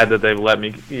glad that they've let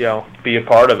me, be a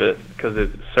part of it, because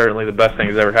it's certainly the best thing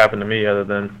that's ever happened to me, other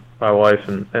than my wife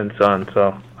and son.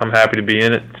 So I'm happy to be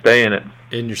in it, stay in it.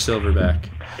 In your silverback.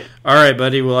 All right,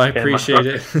 buddy. Well, I appreciate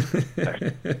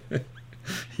it.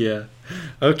 Yeah.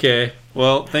 Okay.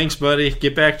 Well, thanks, buddy.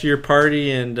 Get back to your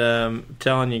party, and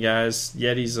telling you guys,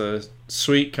 Yeti's a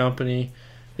sweet company.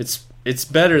 It's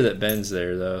better that Ben's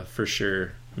there, though, for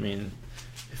sure. I mean,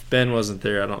 if Ben wasn't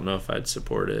there, I don't know if I'd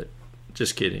support it.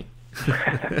 Just kidding.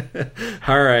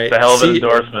 All right. It's a hell of an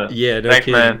endorsement. Yeah, no Thanks,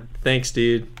 kidding. man. Thanks,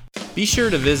 dude. Be sure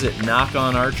to visit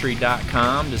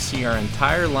knockonarchery.com to see our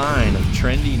entire line of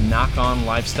trendy knock-on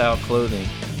lifestyle clothing.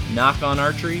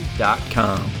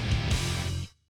 knockonarchery.com.